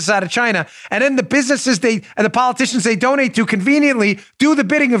your business out of China. And then the businesses and the politicians they donate to conveniently do the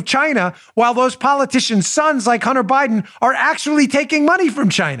bidding of China, while those politicians' sons, like Hunter Biden, are actually taking money from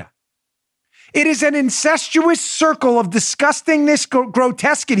China. It is an incestuous circle of disgustingness,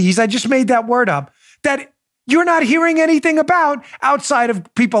 grotesquities, I just made that word up, that you're not hearing anything about outside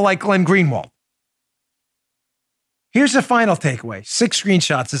of people like Glenn Greenwald. Here's the final takeaway. 6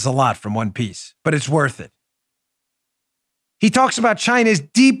 screenshots is a lot from one piece, but it's worth it. He talks about China's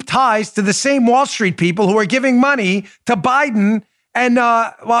deep ties to the same Wall Street people who are giving money to Biden and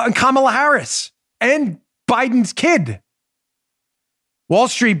Kamala Harris and Biden's kid. Wall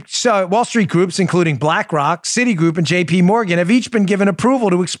Street groups, including BlackRock, Citigroup, and JP Morgan, have each been given approval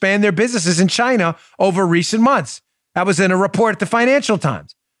to expand their businesses in China over recent months. That was in a report at the Financial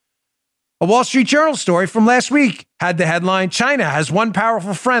Times. A Wall Street Journal story from last week had the headline, China has one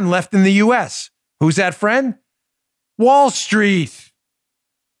powerful friend left in the U.S. Who's that friend? Wall Street.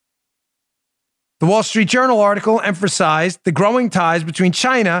 The Wall Street Journal article emphasized the growing ties between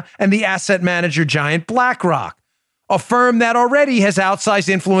China and the asset manager giant BlackRock, a firm that already has outsized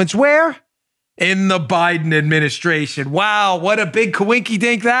influence where? In the Biden administration. Wow, what a big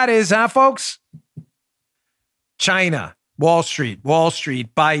coinky-dink that is, huh, folks? China, Wall Street,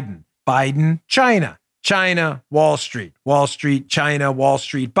 Biden, China, Wall Street, China, Wall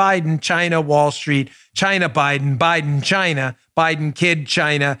Street, Biden, China, Wall Street, China, Biden, China, Biden, kid,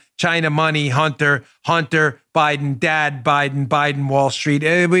 China money, Hunter, Biden, dad, Biden, Wall Street.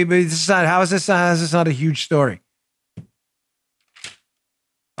 How is this not a huge story?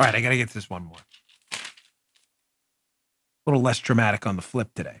 All right, I got to get to this one more. A little less dramatic on the flip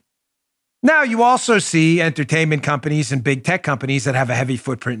today. Now, you also see entertainment companies and big tech companies that have a heavy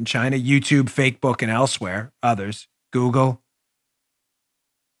footprint in China, YouTube, Facebook, and elsewhere, others, Google.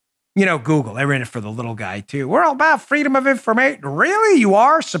 You know, Google, they're in it for the little guy, too. We're all about freedom of information. Really? You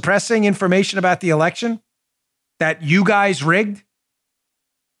are suppressing information about the election that you guys rigged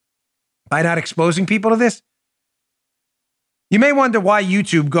by not exposing people to this? You may wonder why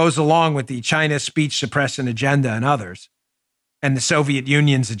YouTube goes along with the China speech suppression agenda and others, and the Soviet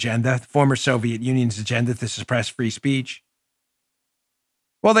Union's agenda, the former Soviet Union's agenda to suppress free speech.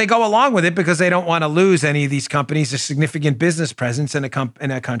 Well, they go along with it because they don't want to lose any of these companies a significant business presence in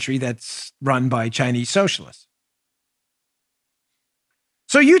a country that's run by Chinese socialists.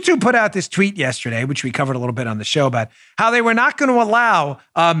 So YouTube put out this tweet yesterday, which we covered a little bit on the show, about how they were not going to allow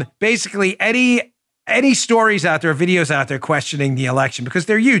basically any stories out there, videos out there questioning the election, because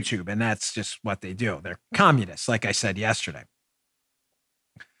they're YouTube and that's just what they do. They're communists, like I said yesterday.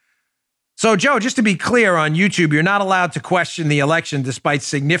 So, Joe, just to be clear, on YouTube, you're not allowed to question the election despite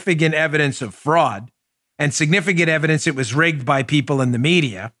significant evidence of fraud and significant evidence it was rigged by people in the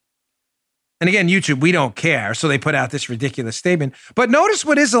media. And again, YouTube, we don't care. So they put out this ridiculous statement. But notice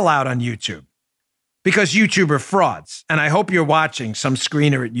what is allowed on YouTube, because YouTube are frauds. And I hope you're watching some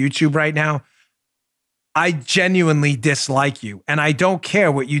screener at YouTube right now. I genuinely dislike you, and I don't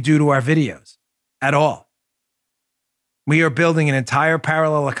care what you do to our videos at all. We are building an entire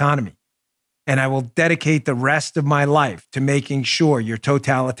parallel economy, and I will dedicate the rest of my life to making sure your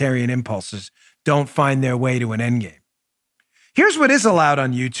totalitarian impulses don't find their way to an endgame. Here's what is allowed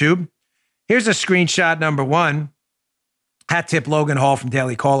on YouTube. Here's a screenshot number 1. Hat tip Logan Hall from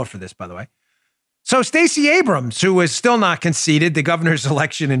Daily Caller for this, by the way. So Stacey Abrams, who has still not conceded the governor's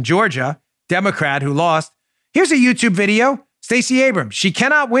election in Georgia, Democrat who lost. Here's a YouTube video. Stacey Abrams. She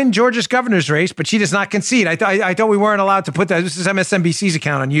cannot win Georgia's governor's race, but she does not concede. I thought we weren't allowed to put that. This is MSNBC's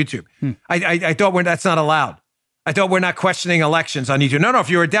account on YouTube. I thought that's not allowed. I thought we're not questioning elections on YouTube. No, if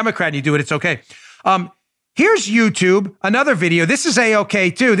you're a Democrat and you do it, it's okay. Here's YouTube, another video. This is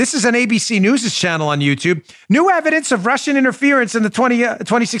A-OK too. This is an ABC News' channel on YouTube. New evidence of Russian interference in the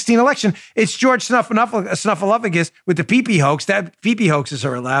 2016 election. It's George Snuffleupagus with the PP hoax. That PP hoaxes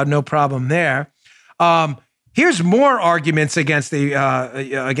are allowed, no problem there. Here's more arguments against an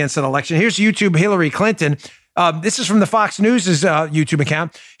election. Here's YouTube Hillary Clinton This is from the Fox News' YouTube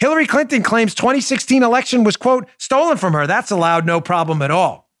account. Hillary Clinton claims 2016 election was, quote, stolen from her. That's allowed, no problem at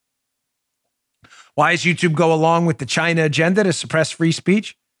all. Why does YouTube go along with the China agenda to suppress free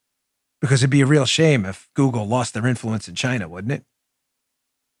speech? Because it'd be a real shame if Google lost their influence in China, wouldn't it?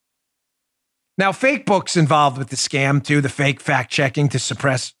 Now, Fakebook's involved with the scam, too, the fake fact-checking to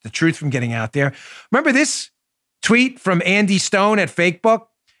suppress the truth from getting out there. Remember this tweet from Andy Stone at Fakebook?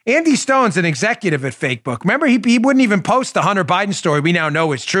 Andy Stone's an executive at Fakebook. Remember, he wouldn't even post the Hunter Biden story. We now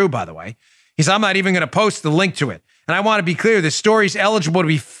know is true, by the way. He said, I'm not even going to post the link to it. And I want to be clear, this story is eligible to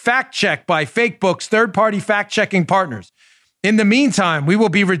be fact-checked by Fakebook's third-party fact-checking partners. In the meantime, we will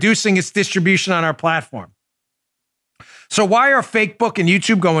be reducing its distribution on our platform. So why are Fakebook and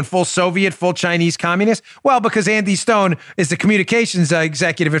YouTube going full Soviet, full Chinese communist? Well, because Andy Stone is the communications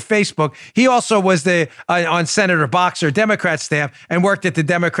executive at Facebook. He also was on Senator Boxer, Democrat staff, and worked at the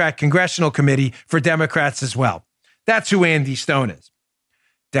Democrat Congressional Committee for Democrats as well. That's who Andy Stone is.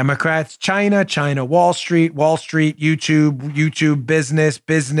 Democrats, China, Wall Street, YouTube,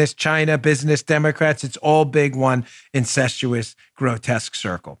 business, China, business, Democrats. It's all big one incestuous, grotesque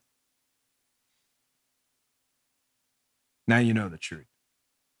circle. Now you know the truth.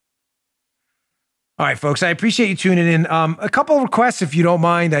 All right, folks, I appreciate you tuning in. A couple of requests, if you don't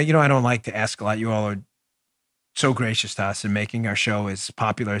mind. I don't like to ask a lot. You all are so gracious to us in making our show as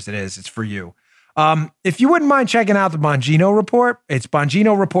popular as it is. It's for you. If you wouldn't mind checking out the Bongino Report, it's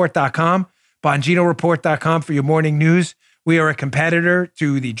BonginoReport.com, BonginoReport.com for your morning news. We are a competitor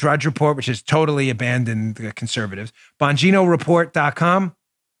to the Drudge Report, which has totally abandoned the conservatives. BonginoReport.com.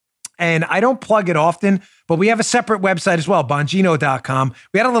 And I don't plug it often, but we have a separate website as well, Bongino.com.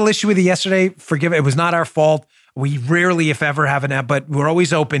 We had a little issue with it yesterday. Forgive it. It was not our fault. We rarely, if ever, have an app, but we're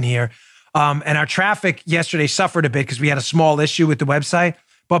always open here. And our traffic yesterday suffered a bit because we had a small issue with the website.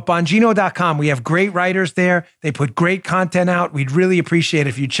 But Bongino.com, we have great writers there. They put great content out. We'd really appreciate it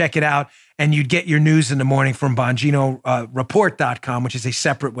if you check it out and you'd get your news in the morning from BonginoReport.com, which is a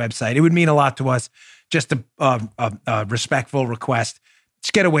separate website. It would mean a lot to us. Just a respectful request.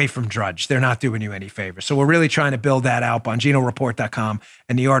 Just get away from Drudge. They're not doing you any favors. So we're really trying to build that out, BonginoReport.com,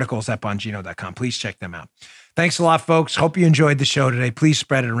 and the articles at Bongino.com. Please check them out. Thanks a lot, folks. Hope you enjoyed the show today. Please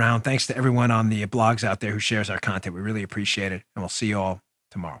spread it around. Thanks to everyone on the blogs out there who shares our content. We really appreciate it, and we'll see you all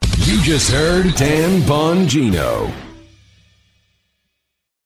tomorrow. You just heard Dan Bongino.